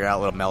try to figure out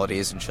little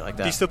melodies and shit like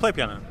that. Do you still play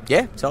piano?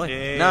 Yeah,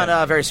 totally.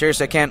 No, very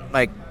seriously. I can't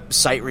like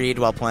sight read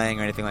while playing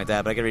or anything like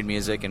that, but I can read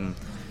music and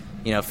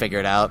figure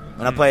it out.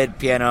 And I played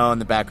piano in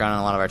the background on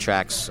a lot of our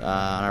tracks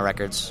on our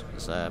records,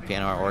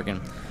 piano or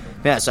organ.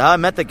 Yeah. So how I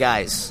met the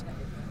guys.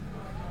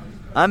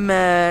 I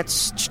met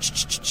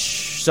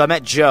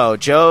Joe.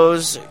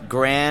 Joe's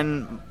great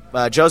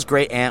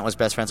aunt was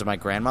best friends with my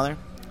grandmother.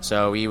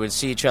 So we would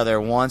see each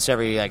other once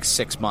every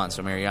 6 months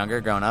when we were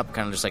younger, growing up,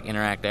 kind of just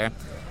interact there.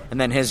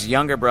 And then his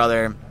younger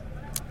brother,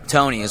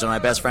 Tony, is one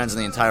of my best friends in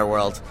the entire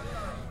world.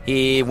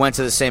 He went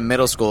to the same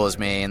middle school as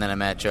me, and then I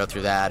met Joe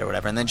through that or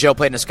whatever. And then Joe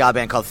played in a ska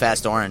band called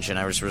Fast Orange, and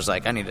I was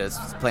like, I need to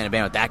play in a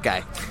band with that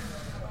guy.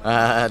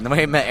 And then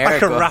we met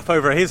Eric. I could rap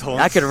over his horns.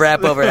 I could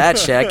rap over that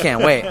shit. I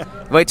can't wait.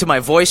 Wait till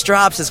my voice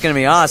drops. It's going to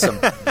be awesome.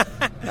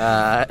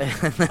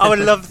 I would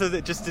love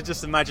to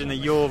just imagine that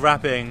you're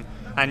rapping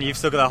and you've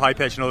still got that high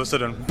pitch, and all of a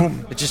sudden,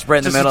 boom! It's just right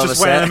in the middle of the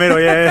set. Right in the middle,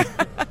 yeah.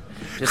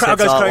 Just crowd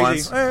goes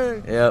crazy.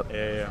 Hey. Yep.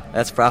 Yeah.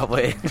 That's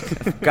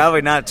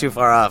probably not too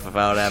far off if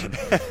that would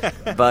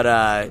happen.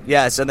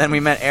 But so then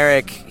we met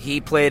Eric. He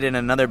played in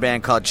another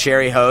band called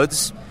Cherry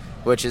Hodes,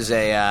 which is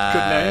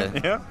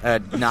a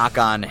knock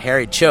on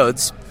Harry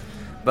Chodes.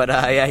 But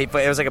it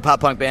was like a pop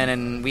punk band,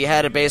 and we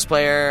had a bass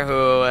player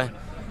who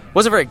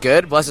wasn't very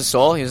good. Bless his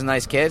soul. He was a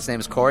nice kid. His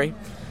name is Corey.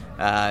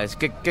 He's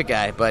a good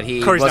guy, but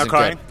he Corey's wasn't not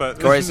crying, good. But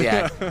Corey's he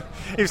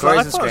was Corey's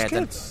like, in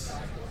Scranton.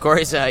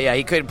 Corey's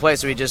he couldn't play,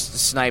 so we just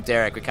sniped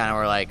Eric. We kind of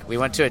were like, we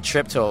went to a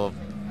trip to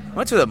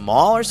the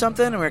mall or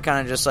something, and we were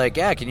kind of just like,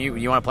 yeah,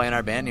 you want to play in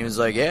our band? And he was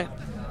like, yeah.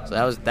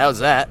 So that was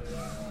that.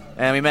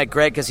 And we met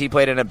Greg because he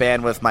played in a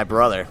band with my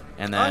brother,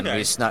 and then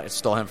we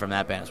stole him from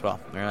that band as well.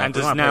 We were like,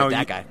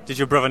 that guy. Did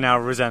your brother now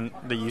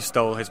resent that you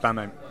stole his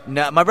bandmate?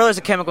 No, my brother's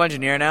a chemical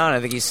engineer now, and I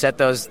think he set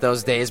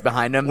those days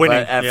behind him. Winning,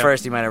 but at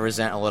first, he might have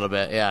resent a little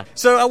bit. Yeah.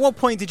 So, at what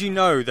point did you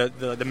know that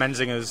the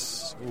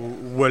Menzingers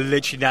were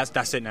literally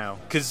that's it now?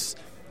 Because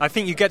I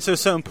think you get to a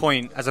certain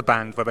point as a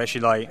band where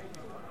basically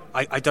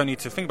I don't need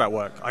to think about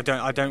work. I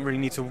don't really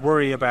need to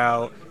worry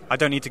about. I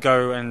don't need to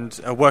go and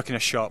work in a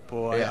shop.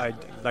 Or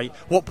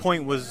what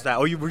point was that?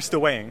 Or you were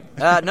still waiting?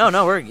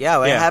 No, we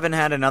haven't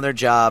had another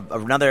job,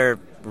 another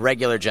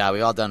regular job.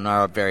 We've all done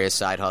our various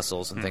side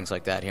hustles and things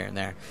like that here and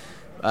there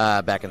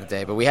back in the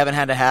day. But we haven't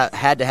had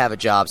to have a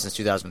job since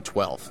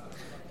 2012.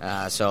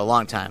 So a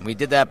long time. We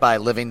did that by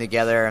living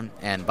together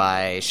and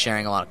by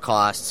sharing a lot of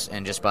costs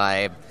and just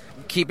by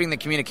keeping the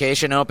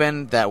communication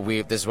open that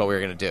this is what we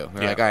were going to do.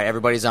 We were like, all right,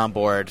 everybody's on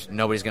board.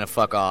 Nobody's going to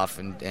fuck off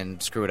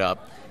and screw it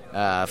up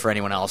for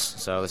anyone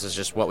else. So this is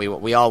just what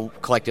we all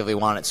collectively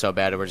want it so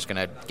bad, we're just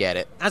going to get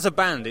it. As a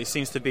band, it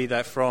seems to be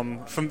that for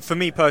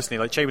me personally,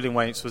 like Chamberlain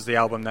Waits was the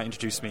album that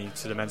introduced me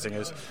to the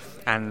Menzingers,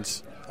 and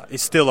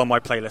it's still on my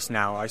playlist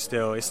now.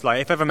 It's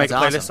like if I ever make a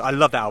playlist, awesome. I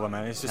love that album,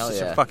 man. It's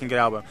just a fucking good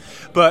album.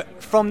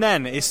 But from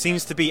then, it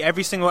seems to be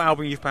every single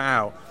album you've put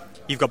out,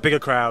 you've got bigger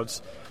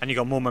crowds and you've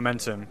got more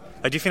momentum.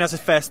 Do you think that's a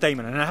fair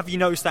statement? And have you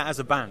noticed that as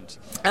a band?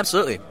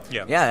 Absolutely.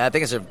 Yeah, I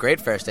think it's a great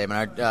fair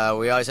statement.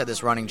 We always had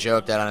this running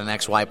joke that on an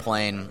XY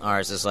plane,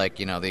 ours is like,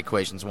 the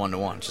equation's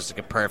 1-to-1. It's just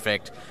like a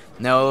perfect,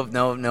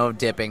 no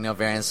dipping, no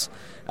variance.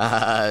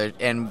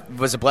 And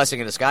was a blessing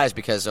in disguise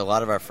because a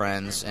lot of our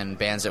friends and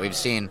bands that we've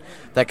seen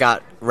that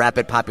got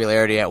rapid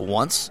popularity at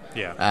once,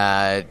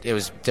 it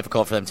was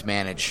difficult for them to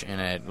manage, and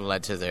it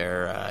led to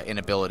their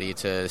inability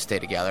to stay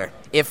together.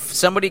 If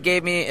somebody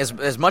gave me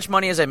as much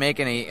money as I make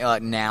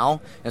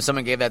now, if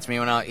someone gave that to me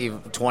when I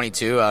was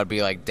 22, I would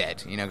be like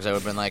dead, because I would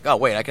have been like, oh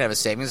wait, I could have a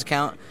savings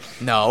account?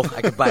 No,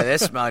 I could buy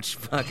this much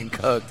fucking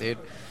coke, dude,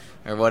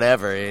 or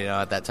whatever,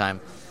 at that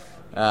time.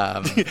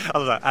 At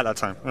that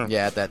time.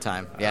 Yeah, at that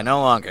time. Yeah, no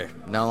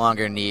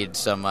longer need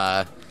some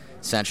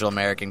Central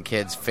American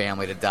kid's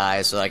family to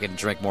die so I can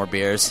drink more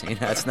beers.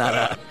 It's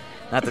not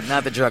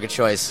the drug of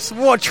choice. It's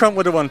what Trump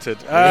would have wanted.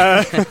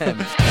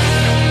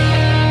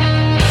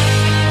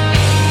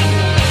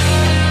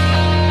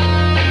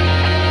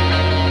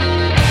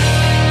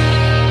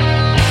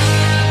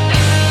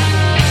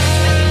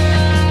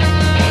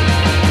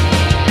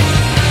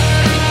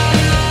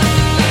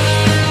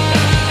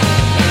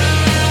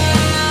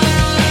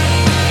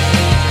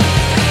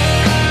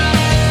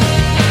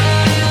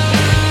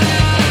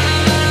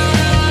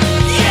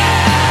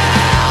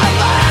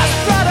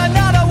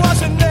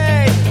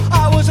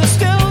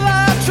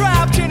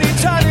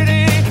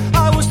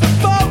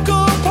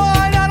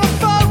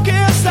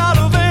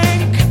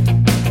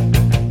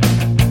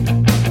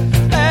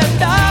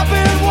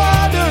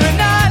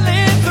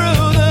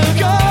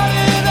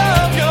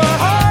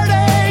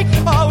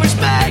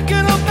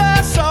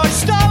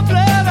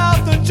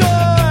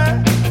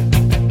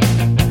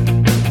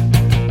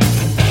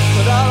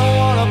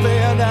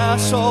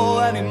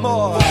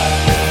 Anymore.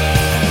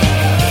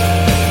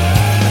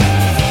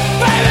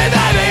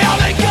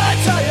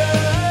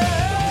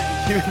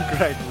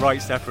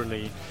 write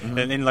separately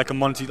in like a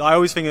Monty. I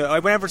always think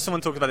whenever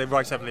someone talks about they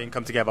write separately and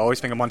come together, I always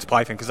think of Monty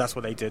Python because that's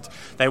what they did.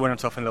 They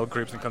went off in little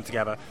groups and come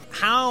together.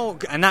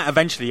 And that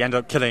eventually ended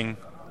up killing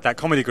that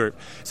comedy group.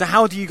 So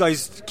how do you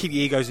guys keep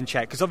your egos in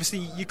check? Because obviously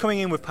you're coming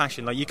in with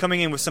passion. Like you're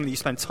coming in with something you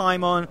spent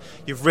time on,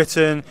 you've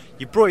written,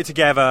 you brought it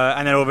together,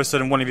 and then all of a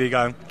sudden one of you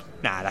go,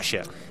 nah, that's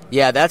shit.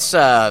 Yeah, that's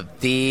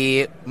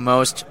the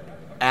most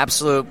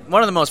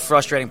one of the most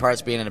frustrating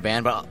parts of being in a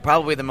band, but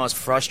probably the most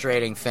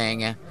frustrating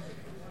thing,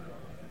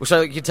 which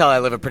you can tell I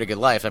live a pretty good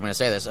life, I'm going to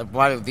say this,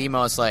 probably the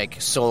most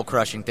like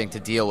soul-crushing thing to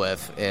deal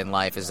with in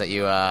life is that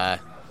you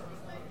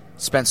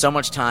spend so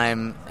much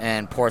time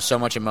and pour so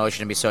much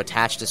emotion and be so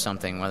attached to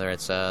something, whether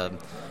it's a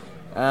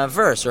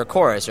verse or a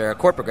chorus or a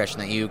chord progression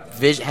that you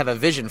have a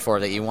vision for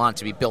that you want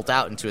to be built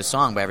out into a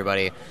song by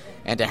everybody,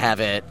 and to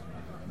have it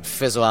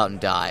fizzle out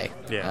and die.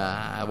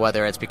 Yeah.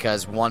 Whether it's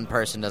because one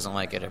person doesn't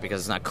like it or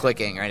because it's not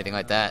clicking or anything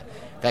like that,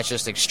 that's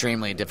just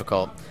extremely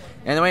difficult.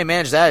 And the way you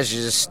manage that is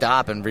you just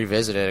stop and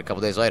revisit it a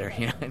couple days later,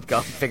 and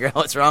go figure out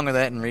what's wrong with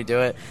it and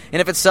redo it.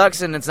 And if it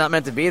sucks and it's not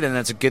meant to be, then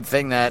that's a good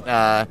thing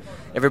that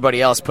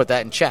everybody else put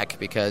that in check,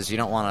 because you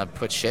don't want to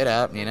put shit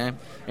out, and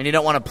you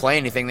don't want to play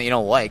anything that you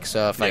don't like.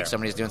 So if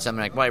somebody's doing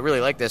something like, well, I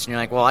really like this, and you're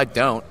like, well, I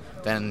don't,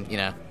 then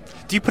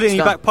Do you put it in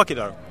your back pocket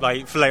though,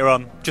 like for later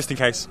on, just in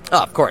case?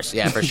 Oh, of course,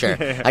 yeah, for sure.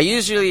 I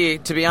usually,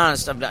 to be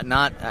honest,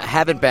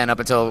 haven't been up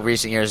until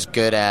recent years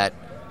good at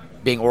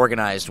being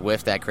organized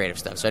with that creative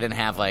stuff. So I didn't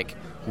have like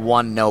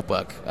one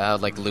notebook. I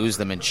would like lose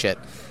them and shit,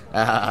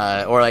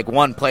 or like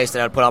one place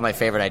that I would put all my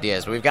favorite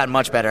ideas. But we've gotten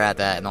much better at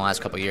that in the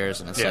last couple of years,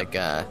 and it's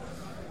a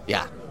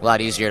lot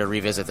easier to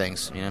revisit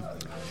things.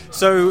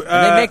 So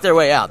and they make their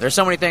way out. There's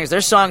so many things.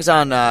 There's songs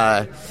on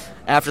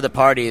After the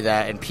Party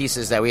and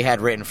pieces that we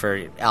had written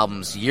for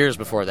albums years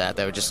before that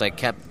would just like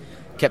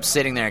kept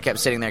sitting there, and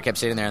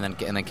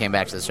then came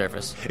back to the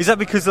surface. Is that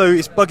because though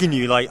it's bugging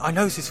you? Like, I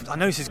know this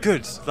is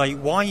good. Like,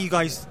 why are you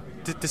guys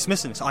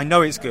dismissing this? I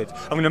know it's good.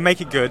 I'm going to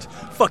make it good.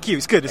 Fuck you,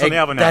 it's good. It's on the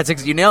album now.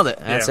 You nailed it.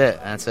 That's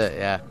it.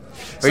 Yeah.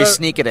 Or you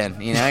sneak it in.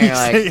 You're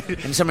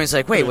like, and somebody's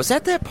like, "Wait, was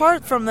that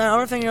part from that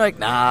other thing?" You're like,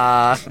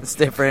 "Nah, it's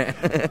different."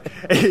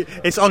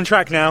 It's on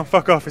track now.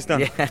 Fuck off. It's done.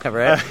 Yeah,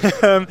 right.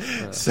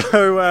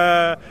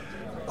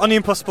 On the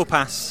Impossible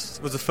Pass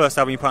was the first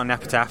album you put on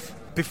Epitaph.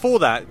 Before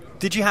that,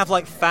 did you have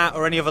like Fat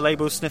or any other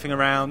labels sniffing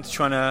around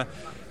trying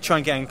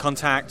and get in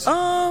contact?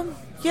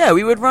 Yeah,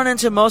 we would run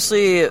into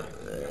mostly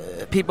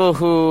people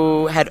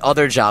who had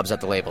other jobs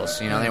at the labels.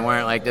 They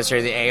weren't like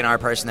necessarily the A&R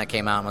person that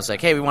came out and was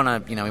like, "Hey, we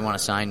want to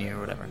sign you," or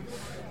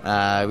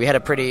whatever. We had a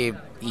pretty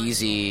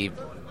easy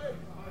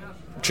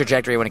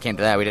trajectory when it came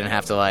to that. We didn't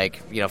have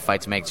to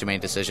fight to make too many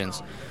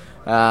decisions.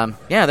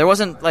 There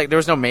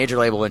was no major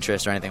label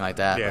interest or anything like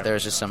that. Yeah. But there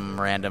was just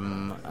some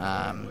random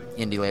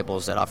indie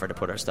labels that offered to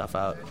put our stuff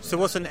out. So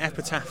what's an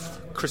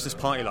Epitaph Christmas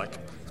party like?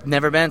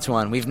 Never been to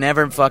one. We've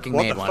never fucking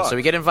made one. Fuck? So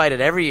we get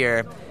invited every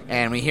year,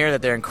 and we hear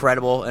that they're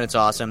incredible and it's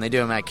awesome. They do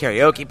them at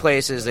karaoke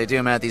places. They do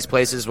them at these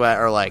places that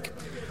are like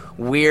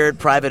weird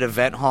private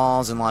event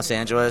halls in Los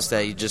Angeles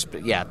that you just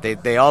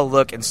they all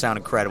look and sound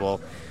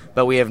incredible.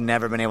 But we have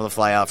never been able to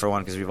fly out for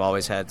one because we've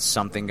always had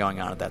something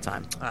going on at that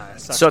time.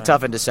 So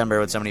tough in December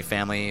with so many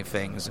family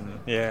things. And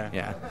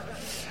yeah.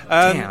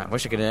 Damn, I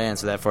wish I could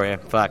answer that for you.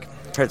 Fuck.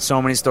 Heard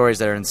so many stories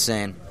that are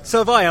insane. So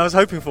have I was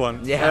hoping for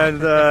one. Yeah.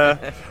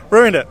 And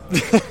ruined it.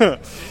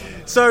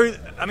 So,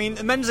 I mean,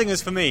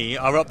 Menzingers for me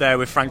are up there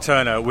with Frank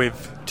Turner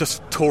with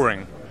just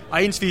touring.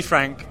 I interviewed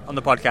Frank on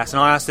the podcast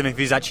and I asked him if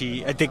he's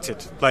actually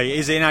addicted. Like,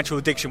 is it an actual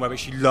addiction where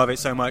you love it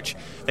so much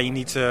that you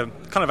need to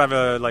kind of have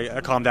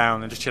a calm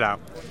down and just chill out?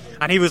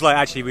 And he was like,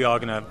 actually, we are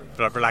going to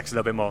relax a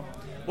little bit more.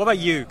 What about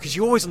you? Because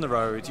you're always on the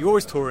road. You're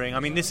always touring. I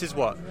mean, this is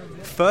what?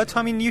 Third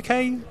time in the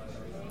UK?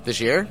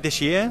 This year?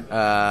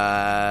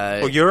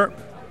 Or Europe?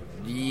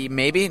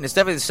 Maybe. It's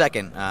definitely the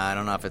second. I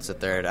don't know if it's the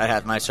third.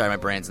 My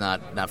brain's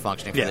not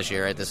functioning for this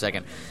year right this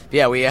second. But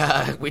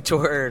yeah, we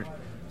toured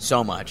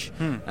so much.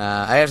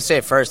 I have to say,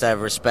 first, I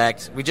have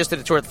respect. We just did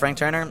a tour with Frank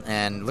Turner,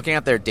 and looking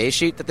at their day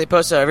sheet that they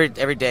post every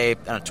day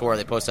on a tour,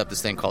 they post up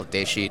this thing called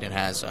Day Sheet. It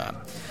has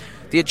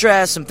the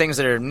address, some things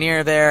that are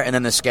near there, and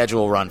then the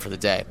schedule run for the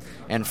day.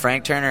 And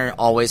Frank Turner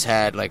always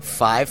had like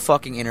 5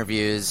 fucking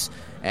interviews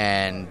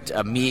and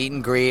a meet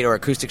and greet or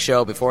acoustic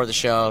show before the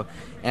show.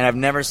 And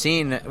we've never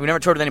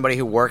toured with anybody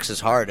who works as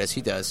hard as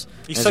he does.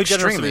 He's so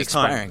generous with his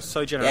time.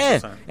 So generous with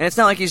his time. And it's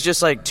not like he's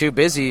just like too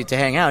busy to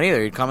hang out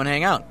either. He'd come and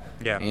hang out.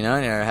 Yeah.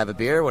 Or have a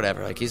beer or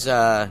whatever. Like he's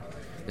the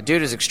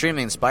dude is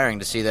extremely inspiring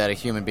to see that a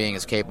human being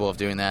is capable of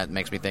doing that. It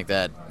makes me think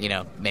that,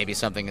 maybe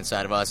something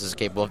inside of us is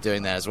capable of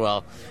doing that as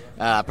well.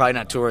 Probably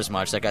not tour as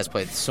much. That guy's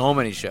played so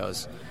many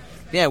shows.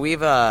 Yeah, we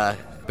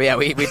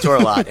tour a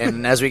lot,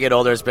 and as we get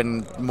older, it's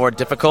been more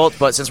difficult.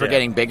 But since we're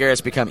getting bigger, it's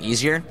become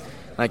easier.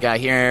 Like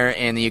here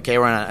in the UK,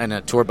 we're in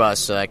a tour bus,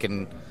 so I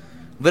can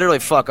literally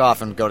fuck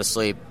off and go to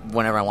sleep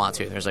whenever I want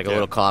to. There's like a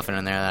little coffin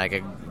in there that I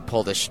could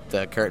pull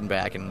the curtain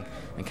back and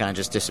kind of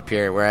just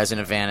disappear. Whereas in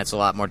a van, it's a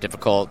lot more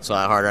difficult. It's a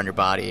lot harder on your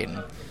body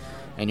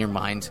and your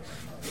mind.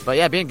 But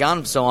yeah, being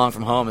gone so long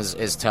from home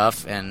is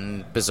tough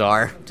and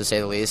bizarre, to say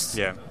the least.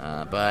 Yeah.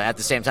 But at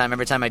the same time,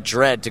 every time I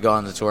dread to go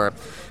on the tour,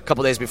 a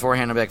couple days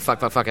beforehand, I'll be like,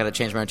 fuck, I gotta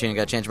change my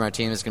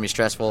routine, it's gonna be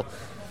stressful.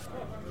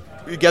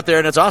 You get there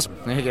and it's awesome.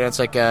 It's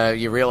like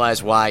you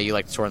realize why you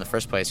like the tour in the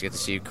first place. You get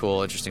to see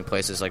cool, interesting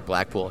places like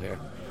Blackpool here.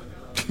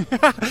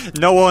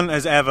 No one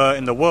has ever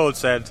in the world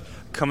said,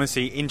 come and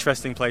see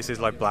interesting places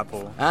like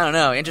Blackpool. I don't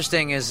know.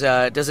 Interesting is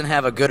doesn't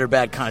have a good or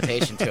bad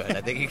connotation to it.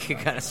 I think you can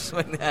kind of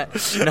swing that.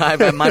 No,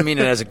 I mean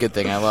it as a good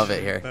thing. I love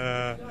it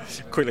here.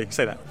 Quickly,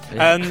 say that.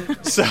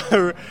 Yeah.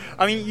 So,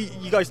 I mean,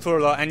 you guys tour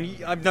a lot,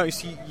 and I've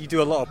noticed you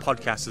do a lot of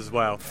podcasts as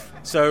well.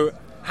 So,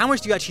 how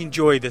much do you actually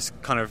enjoy this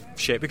kind of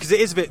shit? Because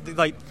it is a bit,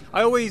 like,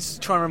 I always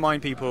try and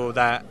remind people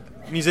that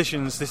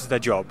musicians, this is their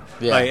job.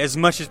 Yeah. Like, as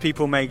much as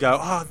people may go,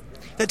 oh,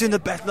 they're doing the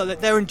best,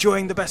 they're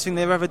enjoying the best thing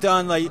they've ever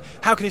done, like,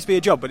 how can this be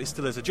a job? But it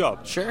still is a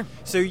job. Sure.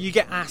 So you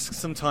get asked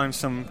sometimes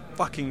some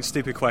fucking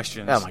stupid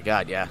questions. Oh my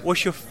god, yeah.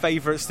 What's your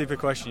favourite stupid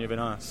question you've been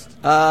asked? Is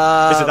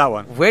it that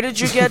one? Where did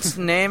you get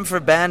the name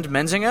for band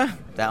Menzinger?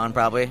 That one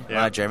probably. Yeah. A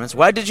lot of Germans.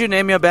 Why did you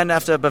name your band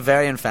after a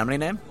Bavarian family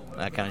name?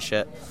 That kind of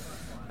shit.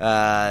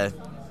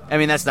 I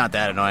mean, that's not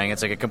that annoying.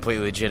 It's like a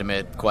completely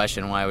legitimate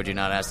question. Why would you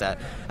not ask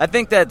that? I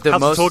think that How's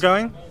the tour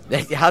going?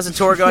 How's the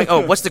tour going?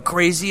 Oh, what's the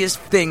craziest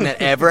thing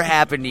that ever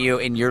happened to you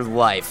in your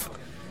life?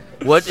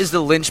 What is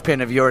the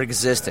linchpin of your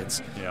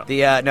existence?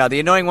 Yeah. The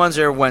annoying ones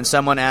are when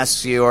someone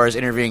asks you or is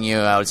interviewing you,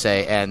 I would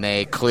say, and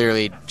they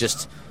clearly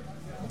just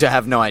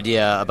have no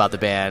idea about the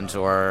band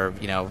or,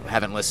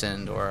 haven't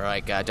listened or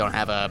like don't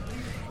have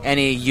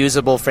any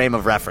usable frame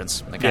of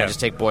reference. They kind of just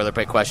take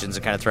boilerplate questions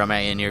and kind of throw them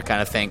at you, and you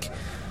kind of think,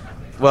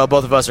 well,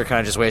 both of us are kind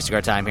of just wasting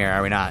our time here,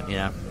 are we not?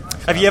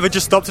 Have you ever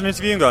just stopped an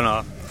interview and gone,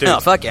 oh, dude? No,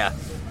 fuck yeah.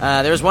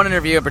 There was one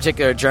interview in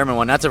particular, a German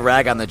one, not to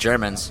rag on the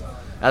Germans.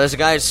 There's a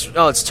guy,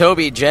 it's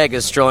Toby Jeg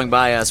is strolling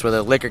by us with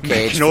a liquor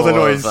cage full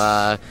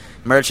of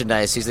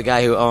merchandise. He's the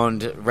guy who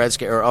owns Red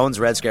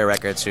Scare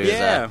Records, who's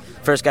the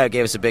first guy who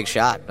gave us a big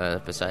shot,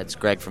 besides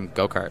Greg from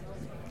Go-Kart.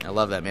 I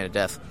love that man to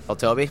death. Oh,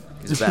 Toby,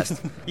 he's the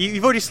best.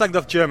 You've already slagged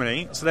off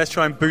Germany, so let's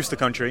try and boost the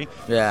country.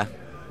 Yeah.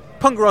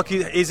 Punk rock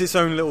is its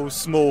own little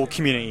small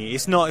community.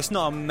 It's not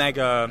a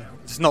mega.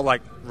 It's not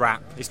like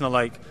rap. It's not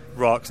like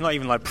rock. It's not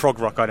even like prog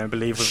rock. I don't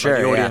believe with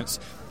the audience.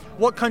 Yeah.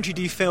 What country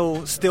do you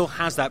feel still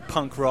has that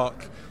punk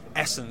rock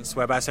essence,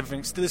 whereas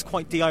everything still is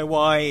quite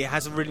DIY? It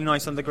has a really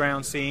nice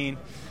underground scene.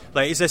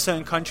 Like, is there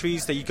certain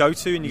countries that you go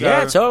to and you go?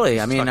 Yeah, totally.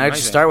 I mean, I amazing.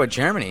 just start with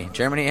Germany.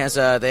 Germany has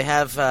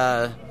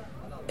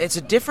it's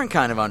a different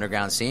kind of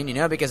underground scene,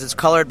 because it's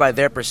colored by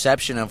their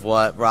perception of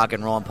what rock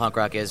and roll and punk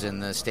rock is in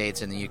the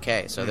States and the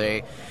UK. So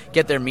they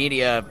get their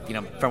media,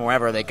 from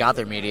wherever they got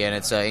their media, and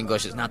it's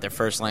English is not their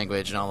first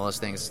language and all those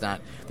things. It's not.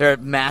 There are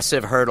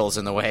massive hurdles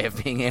in the way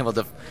of being able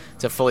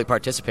to fully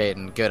participate,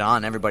 and good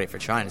on everybody for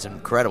trying. It's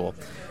incredible.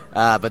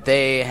 But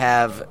they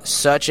have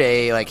such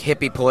a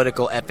hippie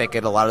political ethic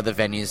at a lot of the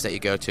venues that you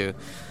go to.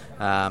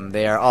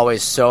 They are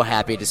always so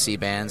happy to see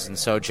bands and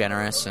so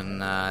generous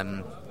and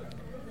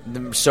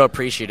I'm so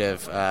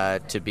appreciative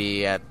to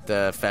be at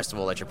the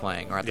festival that you're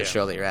playing or at the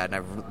show that you're at, and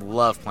I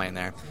love playing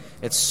there.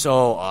 It's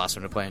so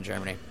awesome to play in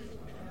Germany.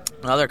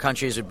 Other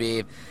countries would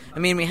be,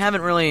 we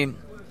haven't really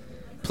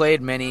played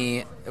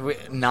many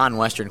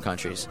non-Western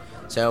countries.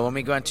 So when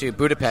we went to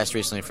Budapest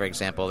recently, for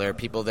example, there are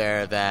people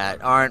there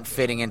that aren't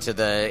fitting into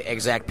the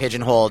exact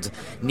pigeonholed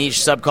niche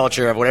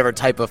subculture of whatever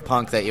type of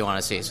punk that you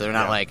want to see. So they're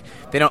not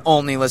they don't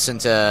only listen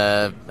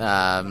to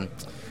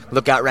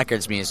Lookout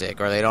Records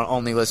music, or they don't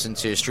only listen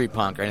to street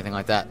punk or anything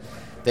like that.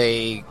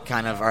 They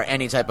kind of are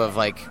any type of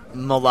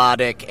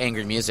melodic,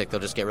 angry music they'll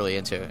just get really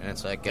into. And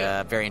it's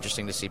very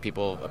interesting to see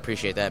people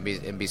appreciate that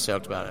and be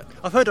stoked about it.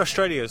 I've heard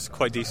Australia's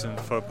quite decent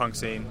for a punk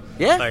scene.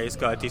 Yeah. It's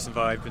got a decent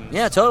vibe. And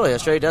yeah, totally.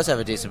 Australia does have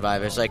a decent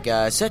vibe.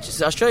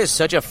 It's Australia's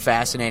such a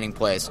fascinating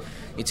place.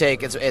 It's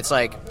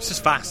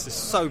just fast. It's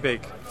so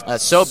big.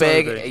 It's so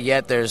big,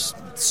 yet there's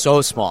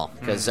so small.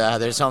 Because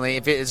there's only...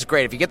 it's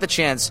great. If you get the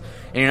chance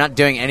and you're not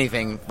doing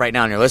anything right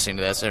now and you're listening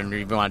to this and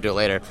you want to do it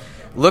later,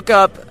 look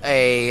up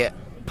a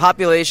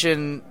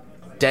population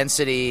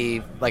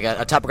density,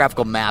 a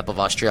topographical map of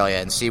Australia,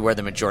 and see where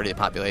the majority of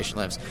the population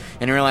lives.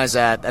 And you realize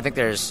that I think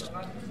there's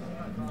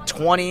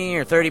 20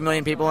 or 30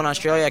 million people in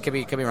Australia. I could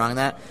be wrong on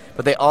that.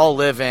 But they all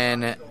live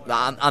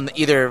on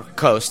either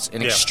coast,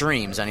 in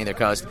extremes on either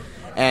coast.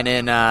 And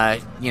in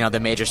the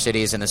major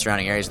cities and the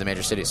surrounding areas of the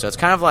major cities. So it's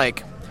kind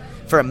of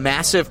for a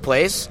massive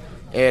place,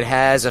 it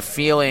has a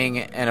feeling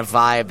and a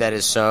vibe that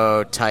is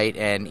so tight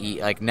and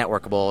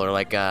networkable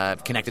or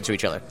connected to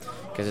each other,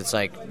 because it's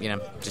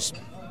just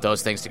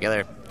those things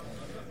together.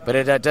 But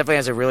it definitely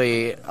has a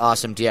really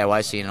awesome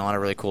DIY scene, and a lot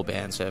of really cool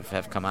bands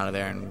have come out of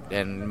there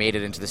and made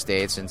it into the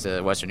States,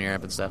 into Western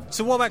Europe and stuff.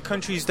 So what about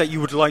countries that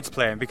you would like to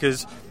play in?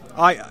 Because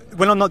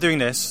when I'm not doing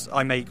this,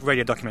 I make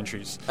radio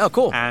documentaries. Oh,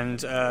 cool.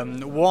 And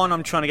one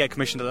I'm trying to get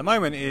commissioned at the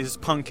moment is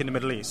punk in the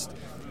Middle East.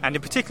 And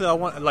in particular, I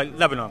want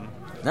Lebanon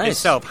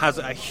itself has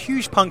a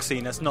huge punk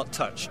scene that's not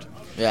touched.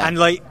 Yeah. And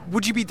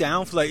would you be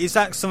down for is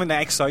that something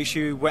that excites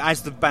you? Where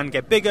as the band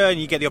get bigger and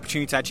you get the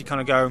opportunity to actually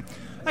kind of go,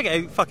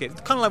 okay, fuck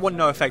it. Kind of like what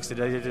NoFX did.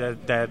 They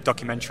did their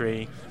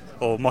documentary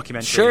or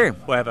mockumentary, Sure.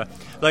 whatever.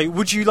 Like,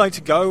 would you like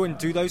to go and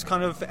do those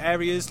kind of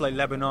areas, like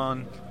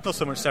Lebanon? Not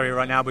so much Syria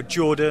right now, but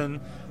Jordan.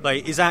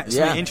 Like, is that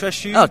something that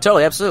interests you? Oh,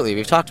 totally, absolutely.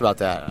 We've talked about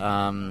that.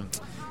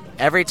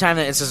 Every time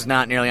that this is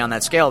not nearly on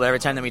that scale, but every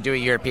time that we do a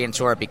European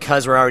tour,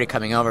 because we're already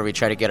coming over, we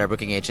try to get our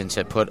booking agent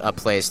to put a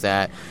place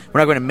that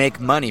we're not going to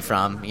make money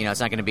from. You know, it's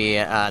not going to be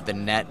the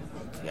net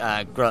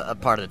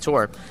part of the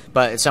tour,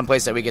 but it's some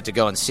place that we get to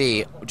go and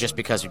see just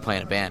because we play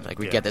in a band. Like,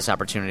 we get this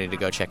opportunity to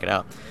go check it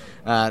out.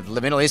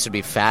 The Middle East would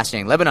be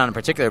fascinating. Lebanon in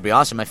particular would be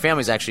awesome. My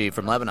family's actually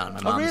from Lebanon.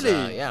 My mom's,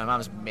 really? My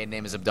mom's maiden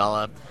name is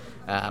Abdullah.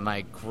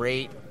 My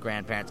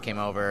great-grandparents came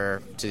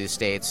over to the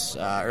States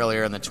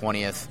earlier in the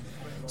 20th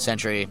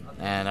century,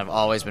 and I've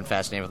always been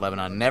fascinated with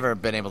Lebanon. Never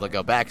been able to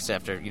go back, because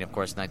after, of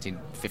course,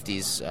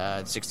 1950s,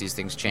 60s,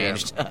 things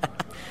changed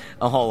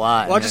a whole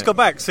lot. Well, I just got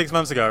back 6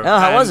 months ago. Oh,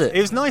 how was it?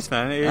 It was nice,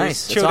 man. It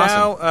Nice. was chilled That's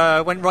awesome.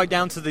 out. Went right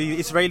down to the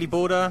Israeli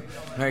border.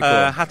 Very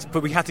cool.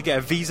 But we had to get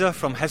a visa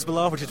from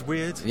Hezbollah, which is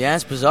weird. Yeah,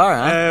 it's bizarre,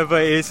 huh?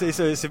 But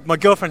it's my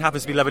girlfriend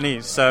happens to be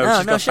Lebanese, so Oh,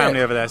 she's no got family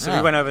shit. over there. So Oh.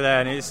 we went over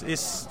there, and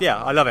it's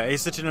I love it.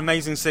 It's such an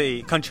amazing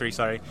country,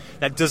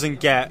 that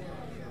doesn't get,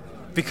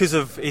 because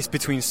of it's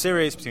between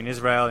Syria, it's between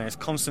Israel, and it's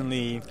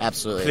constantly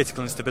Absolutely.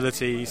 political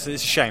instability. So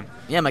it's a shame.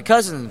 Yeah, my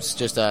cousins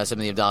some of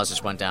the Abdallahs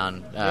just went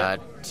down.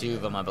 2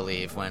 of them, I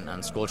believe, went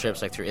on school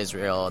trips like through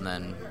Israel and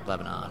then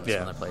Lebanon and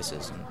some other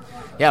places. And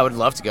yeah, I would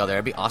love to go there.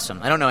 It'd be awesome.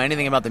 I don't know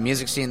anything about the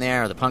music scene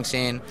there or the punk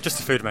scene. Just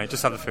the food, mate.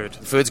 Just have the food.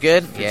 The food's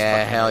good? Food's Yeah,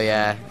 fucking hell amazing.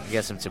 yeah. You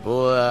get some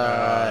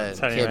tabbouleh,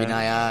 tell you, kebi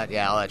man.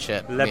 nayat, all that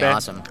shit. It'd be Lebe.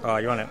 awesome. Oh,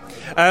 you want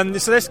it?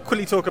 So let's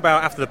quickly talk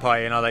about After the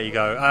Party, and I'll let you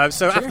go.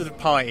 After the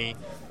Party,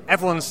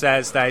 everyone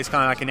says that it's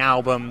kind of like an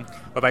album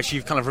where basically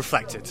you've kind of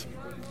reflected.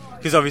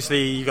 Because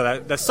obviously you've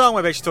got that song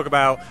where basically talk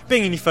about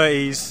being in your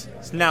 30s.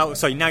 Now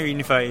you're in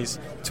your 30s,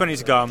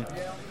 20s are gone,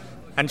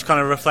 and just kind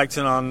of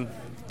reflecting on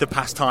the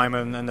past time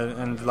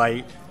and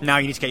like now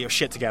you need to get your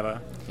shit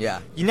together. Yeah.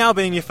 You've now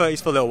been in your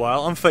 30s for a little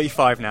while. I'm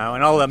 35 now,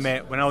 and I'll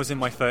admit, when I was going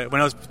to my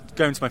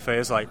 30s, I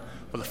was like,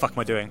 what the fuck am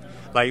I doing?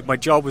 Like, my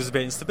job was a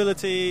bit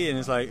instability, and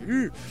it's like,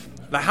 ooh.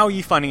 Like, how are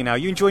you finding it now?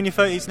 You enjoying your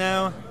 30s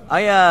now?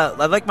 I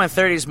like my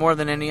 30s more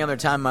than any other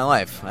time in my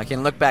life. I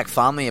can look back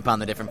fondly upon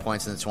the different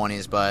points in the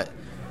 20s, but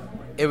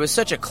it was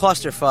such a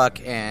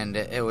clusterfuck, and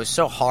it was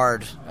so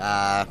hard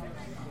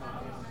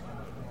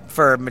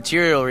for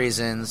material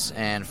reasons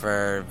and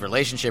for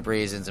relationship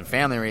reasons and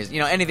family reasons.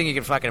 Anything you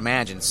can fucking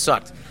imagine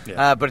sucked.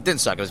 Yeah. But it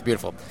didn't suck. It was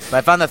beautiful. But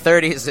I found the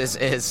 30s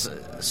is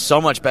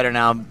so much better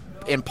now,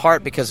 in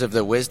part because of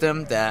the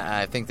wisdom that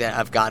I think that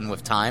I've gotten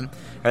with time,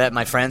 or that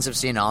my friends have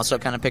seen also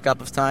kind of pick up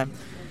with time.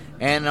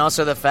 And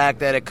also the fact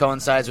that it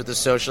coincides with the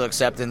social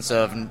acceptance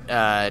of,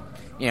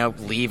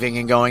 leaving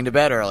and going to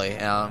bed early,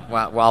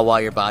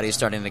 while your body's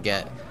starting to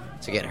get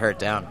hurt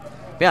down.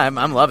 Yeah,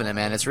 I'm loving it,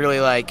 man. It's really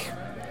like,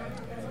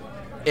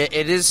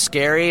 it is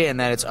scary in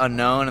that it's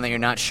unknown and that you're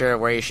not sure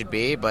where you should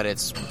be, but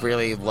it's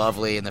really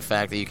lovely in the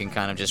fact that you can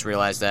kind of just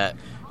realize that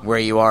where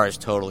you are is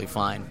totally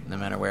fine, no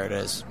matter where it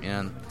is.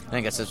 I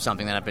think that's just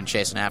something that I've been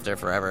chasing after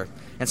forever,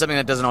 and something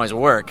that doesn't always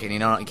work, and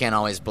you can't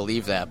always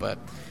believe that, but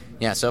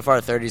yeah, so far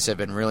the 30s have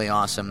been really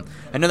awesome.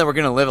 I know that we're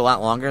going to live a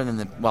lot longer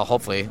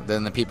hopefully,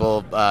 than the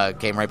people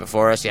came right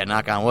before us. Yeah,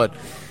 knock on wood.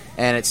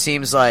 And it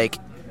seems like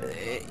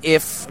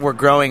if we're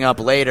growing up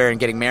later and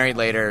getting married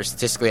later,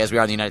 statistically, as we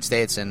are in the United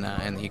States and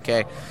in the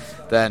UK,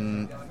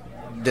 then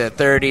the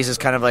 30s is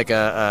kind of like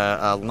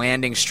a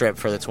landing strip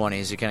for the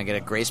 20s. You kind of get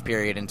a grace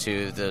period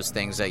into those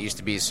things that used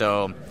to be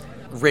so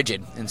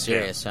rigid and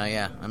serious. Yeah. So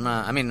yeah,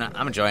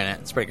 I'm enjoying it.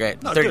 It's pretty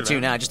great. No, 32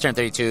 good, now. I just turned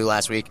 32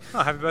 last week.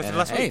 Oh, happy birthday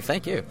last Hey, week.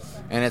 thank you.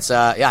 And it's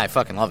I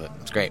fucking love it.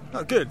 It's great.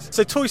 Oh, good.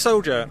 So Toy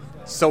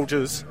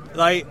Soldiers,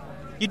 like,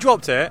 you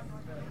dropped it,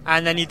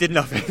 and then you did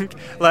nothing.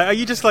 Like, are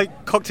you just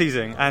like cock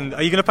teasing? And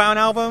are you going to put out an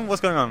album?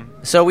 What's going on?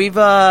 So we've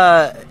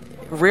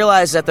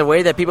realized that the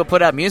way that people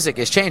put out music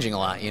is changing a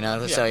lot.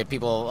 Yeah. So a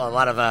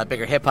lot of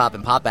bigger hip hop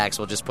and pop acts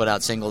will just put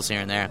out singles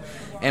here and there,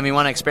 and we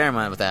want to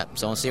experiment with that.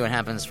 So we'll see what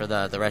happens for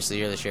the rest of the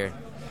year this year.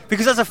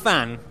 Because as a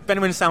fan,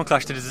 Benjamin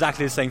Soundclash did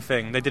exactly the same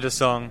thing. They did a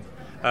song,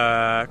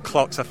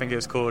 Clocks, I think it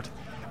was called.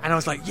 And I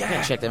was like,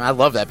 yeah. Check them. I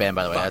love that band,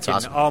 by the way. That's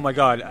Fucking- awesome. Oh, my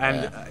God.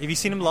 And have you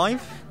seen them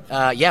live?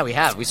 Yeah, we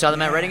have. We saw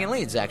them at Reading and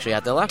Leeds, actually,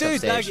 at the Lockup Dude,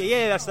 stage. that's the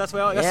Yeah,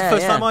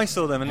 first yeah. time I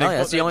saw them. And Hell they yeah,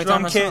 got that's the only drum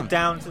time I saw kit them.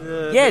 down to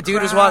the Yeah, the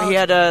dude was crowd. he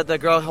had the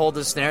girl hold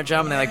the snare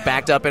drum, and they like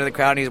backed up into the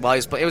crowd while he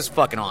was playing. It was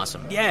fucking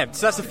awesome. Yeah,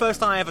 so that's the first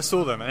time I ever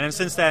saw them. And then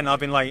since then, I've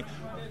been like,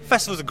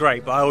 festivals are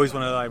great, but I always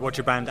want to like watch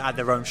a band at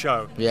their own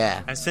show.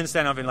 Yeah. And since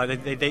then, I've been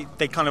like,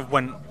 they kind of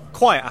went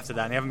quiet after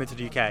that, and they haven't been to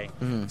the UK.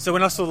 Mm-hmm. So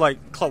when I saw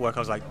like Clockwork, I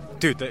was like,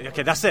 dude,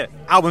 okay, that's it.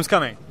 Album's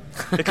coming.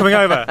 They're coming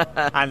over.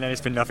 And then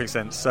it's been nothing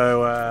since.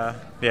 So,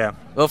 yeah.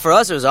 Well, for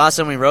us, it was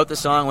awesome. We wrote the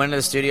song, went into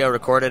the studio,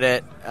 recorded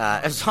it.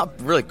 It was all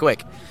really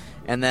quick.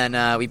 And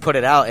then we put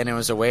it out, and it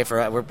was a way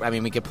for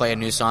we could play a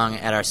new song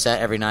at our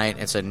set every night.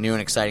 It's a new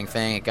and exciting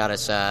thing. It got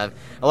us a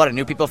lot of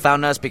new people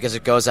found us because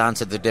it goes on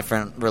to the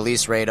different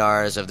release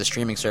radars of the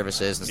streaming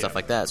services and stuff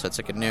like that. So it's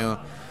like a new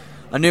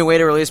a new way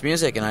to release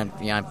music, and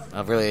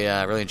I've really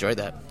enjoyed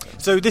that.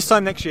 So this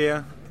time next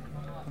year,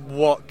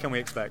 what can we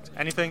expect?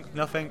 Anything?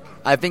 Nothing?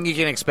 I think you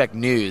can expect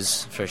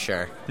news for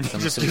sure.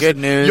 Just good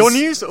news. Your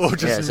news or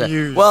just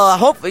news? Well,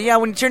 hopefully,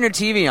 when you turn your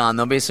TV on,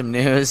 there'll be some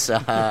news.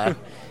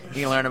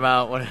 You can learn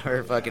about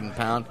whatever fucking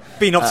pound.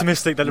 Being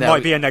optimistic that it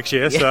might be a next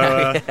year.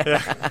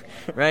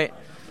 Right.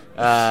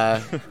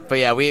 But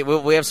yeah,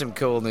 we have some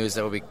cool news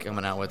that we'll be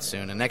coming out with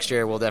soon, and next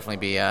year we'll definitely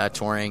be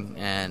touring,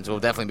 and we'll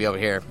definitely be over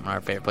here,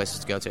 our favorite places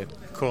to go to.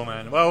 Cool,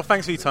 man. Well,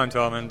 thanks for your time,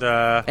 Tom, and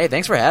hey,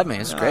 thanks for having me.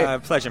 It's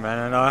great. Pleasure, man,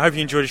 and I hope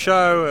you enjoyed the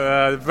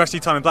show. The rest of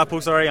your time in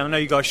Blackpool, sorry. I know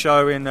you got a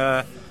show in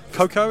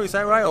Coco, is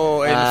that right,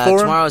 or in Forum?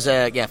 Tomorrow's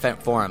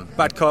Forum.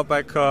 Bad Cop,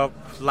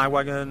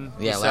 Lagwagon.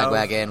 Yeah,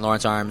 Lagwagon,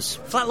 Lawrence Arms.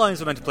 Flatlines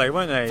were meant to play,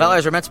 weren't they?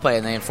 Flatlines were meant to play,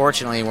 and they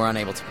unfortunately were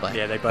unable to play.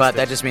 Yeah, they busted. But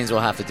that just means we'll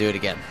have to do it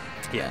again.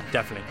 Yeah,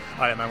 definitely.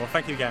 All right, man. Well,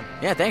 thank you again.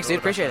 Yeah, thanks, dude.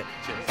 Appreciate it.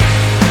 Cheers.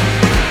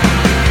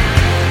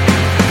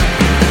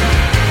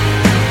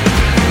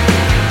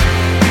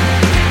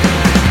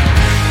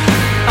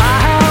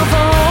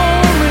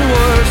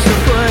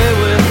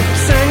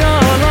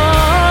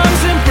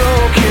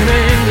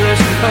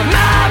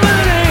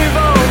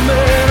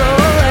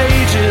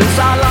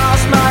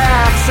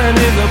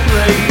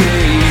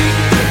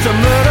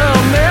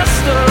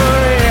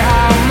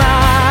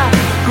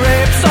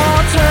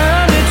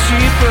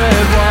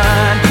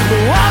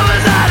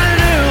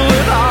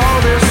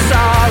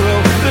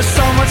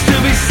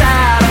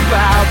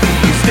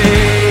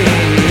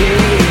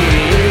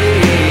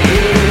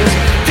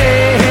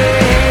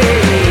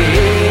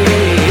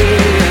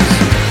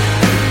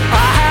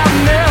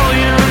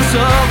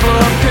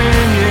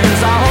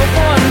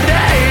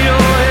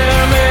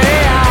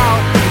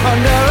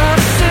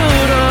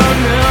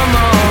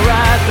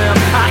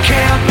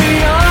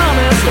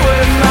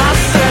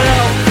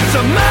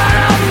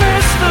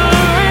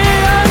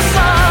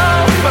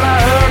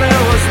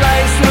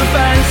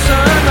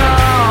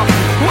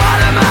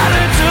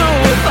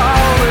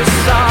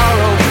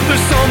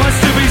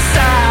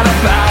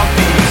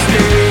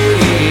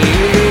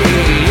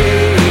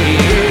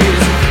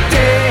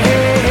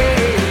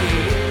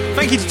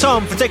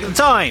 Tom for taking the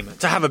time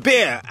to have a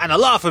beer and a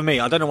laugh with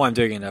me. I don't know why I'm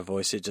doing it in that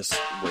voice. It's just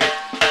weird.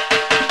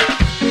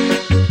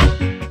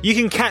 You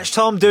can catch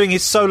Tom doing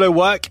his solo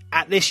work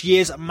at this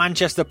year's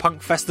Manchester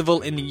Punk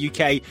Festival in the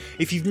UK.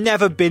 If you've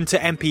never been to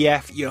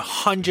MPF, you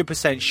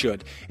 100%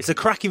 should. It's a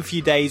cracking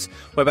few days,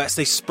 whereabouts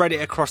they spread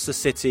it across the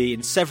city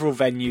in several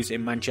venues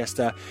in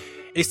Manchester.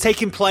 It's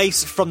taking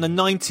place from the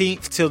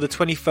 19th till the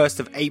 21st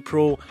of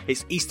April.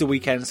 It's Easter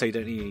weekend, so you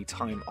don't need any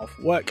time off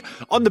work.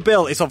 On the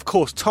bill is, of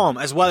course, Tom,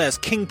 as well as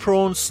King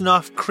Prawn,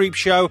 Snuff,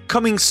 Creepshow,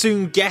 coming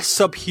soon guest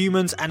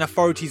Subhumans and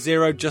Authority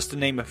Zero, just to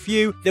name a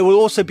few. There will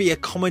also be a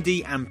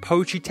comedy and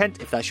poetry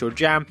tent, if that's your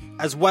jam,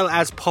 as well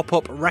as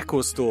pop-up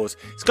record stores.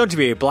 It's going to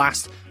be a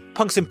blast.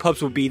 Punks in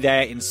Pubs will be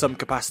there in some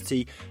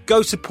capacity.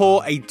 Go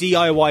support a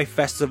DIY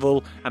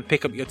festival and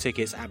pick up your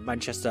tickets at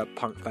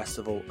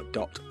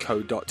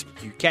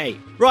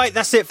manchesterpunkfestival.co.uk. Right,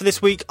 that's it for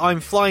this week. I'm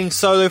flying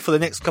solo for the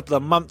next couple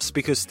of months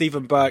because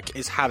Stephen Burke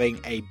is having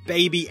a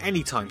baby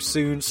anytime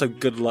soon, so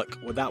good luck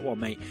with that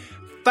one, mate.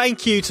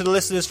 Thank you to the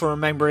listeners for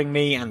remembering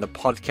me and the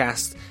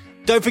podcast.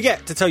 Don't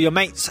forget to tell your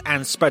mates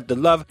and spread the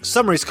love.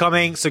 Summer is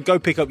coming, so go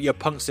pick up your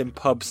Punks in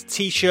Pubs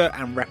t-shirt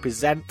and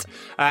represent.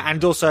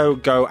 And also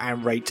go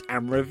and rate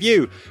and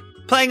review.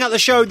 Playing at the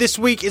show this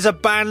week is a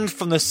band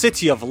from the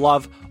City of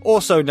Love,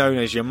 also known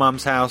as Your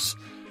Mum's House,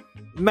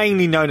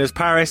 mainly known as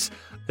Paris.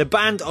 The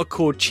band are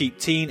called Cheap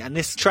Teen, and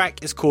this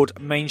track is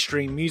called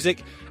Mainstream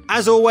Music.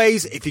 As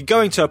always, if you're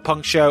going to a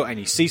punk show and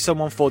you see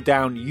someone fall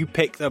down, you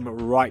pick them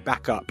right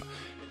back up.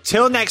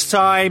 Till next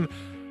time,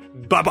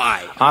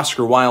 bye-bye.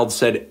 Oscar Wilde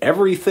said,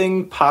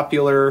 "Everything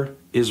popular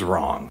is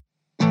wrong."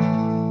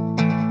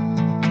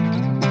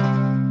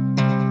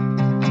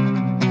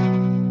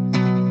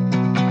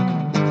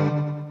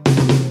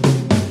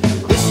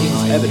 This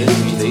seems evident in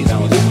today's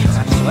music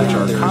tracks, which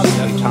are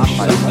constantly topped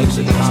by the likes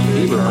of Tom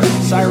Bieber,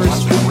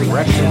 Cyrus,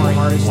 Rection,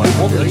 one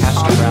only has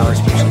to rouse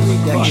every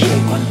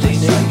decade mundane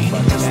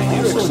but the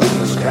lyrics of the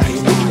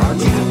tracks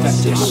charts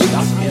effective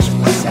stuff is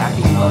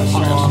sacking on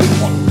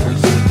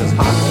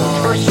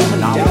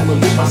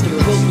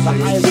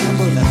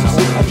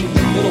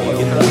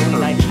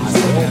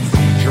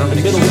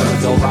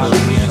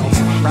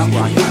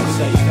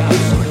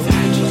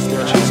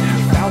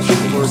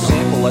for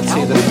example, let's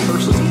say that a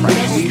person's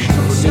appreciation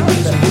of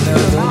religion and their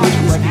ability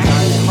to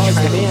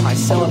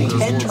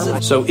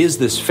recognize. So is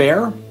this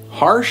fair?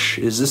 Harsh?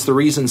 Is this the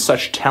reason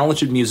such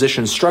talented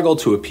musicians struggle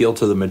to appeal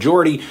to the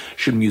majority?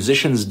 Should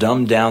musicians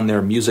dumb down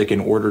their music in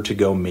order to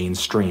go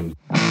mainstream?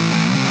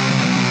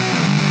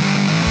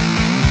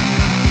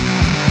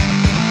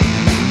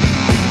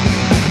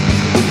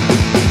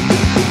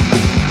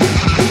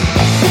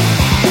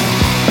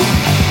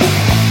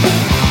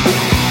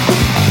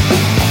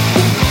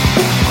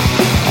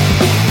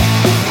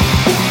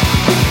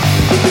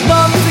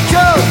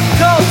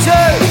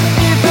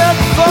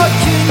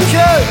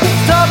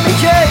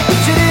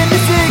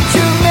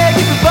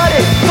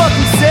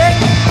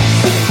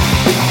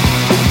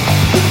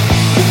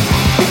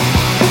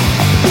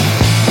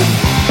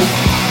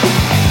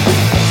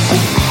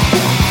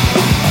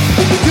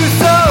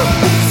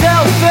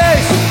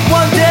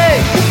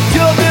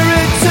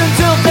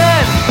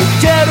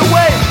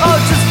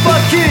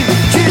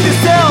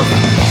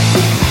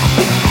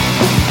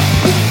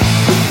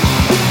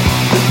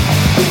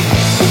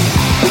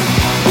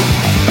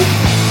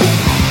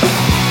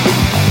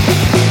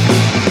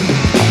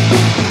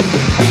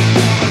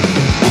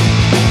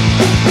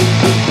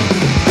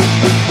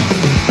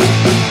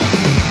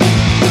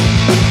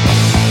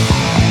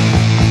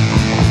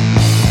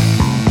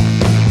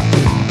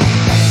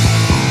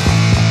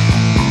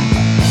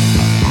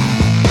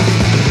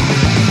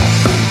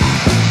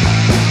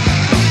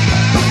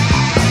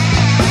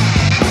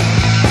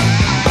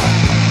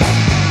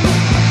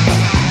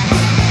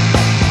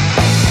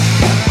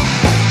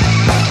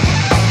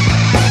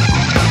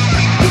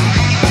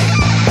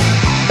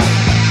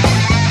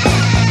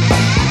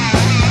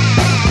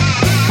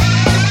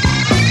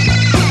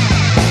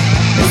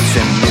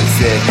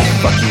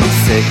 fucking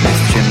sick,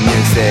 Mr.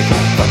 Music,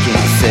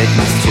 fucking sick,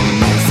 Mr.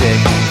 Music,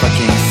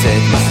 fucking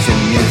sick, Mr.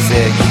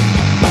 Music,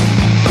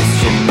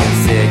 Mr.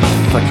 Music,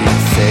 fucking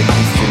sick,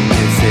 Mr.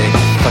 Music,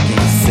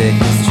 fucking sick,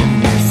 Mr.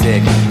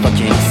 Music,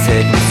 fucking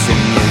sick, Mr.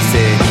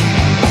 Music,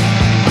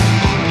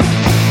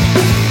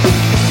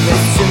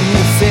 Mr.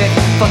 Music,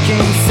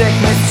 fucking sick,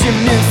 Mr.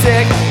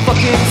 Music,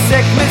 fucking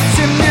sick,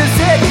 Mr. Music.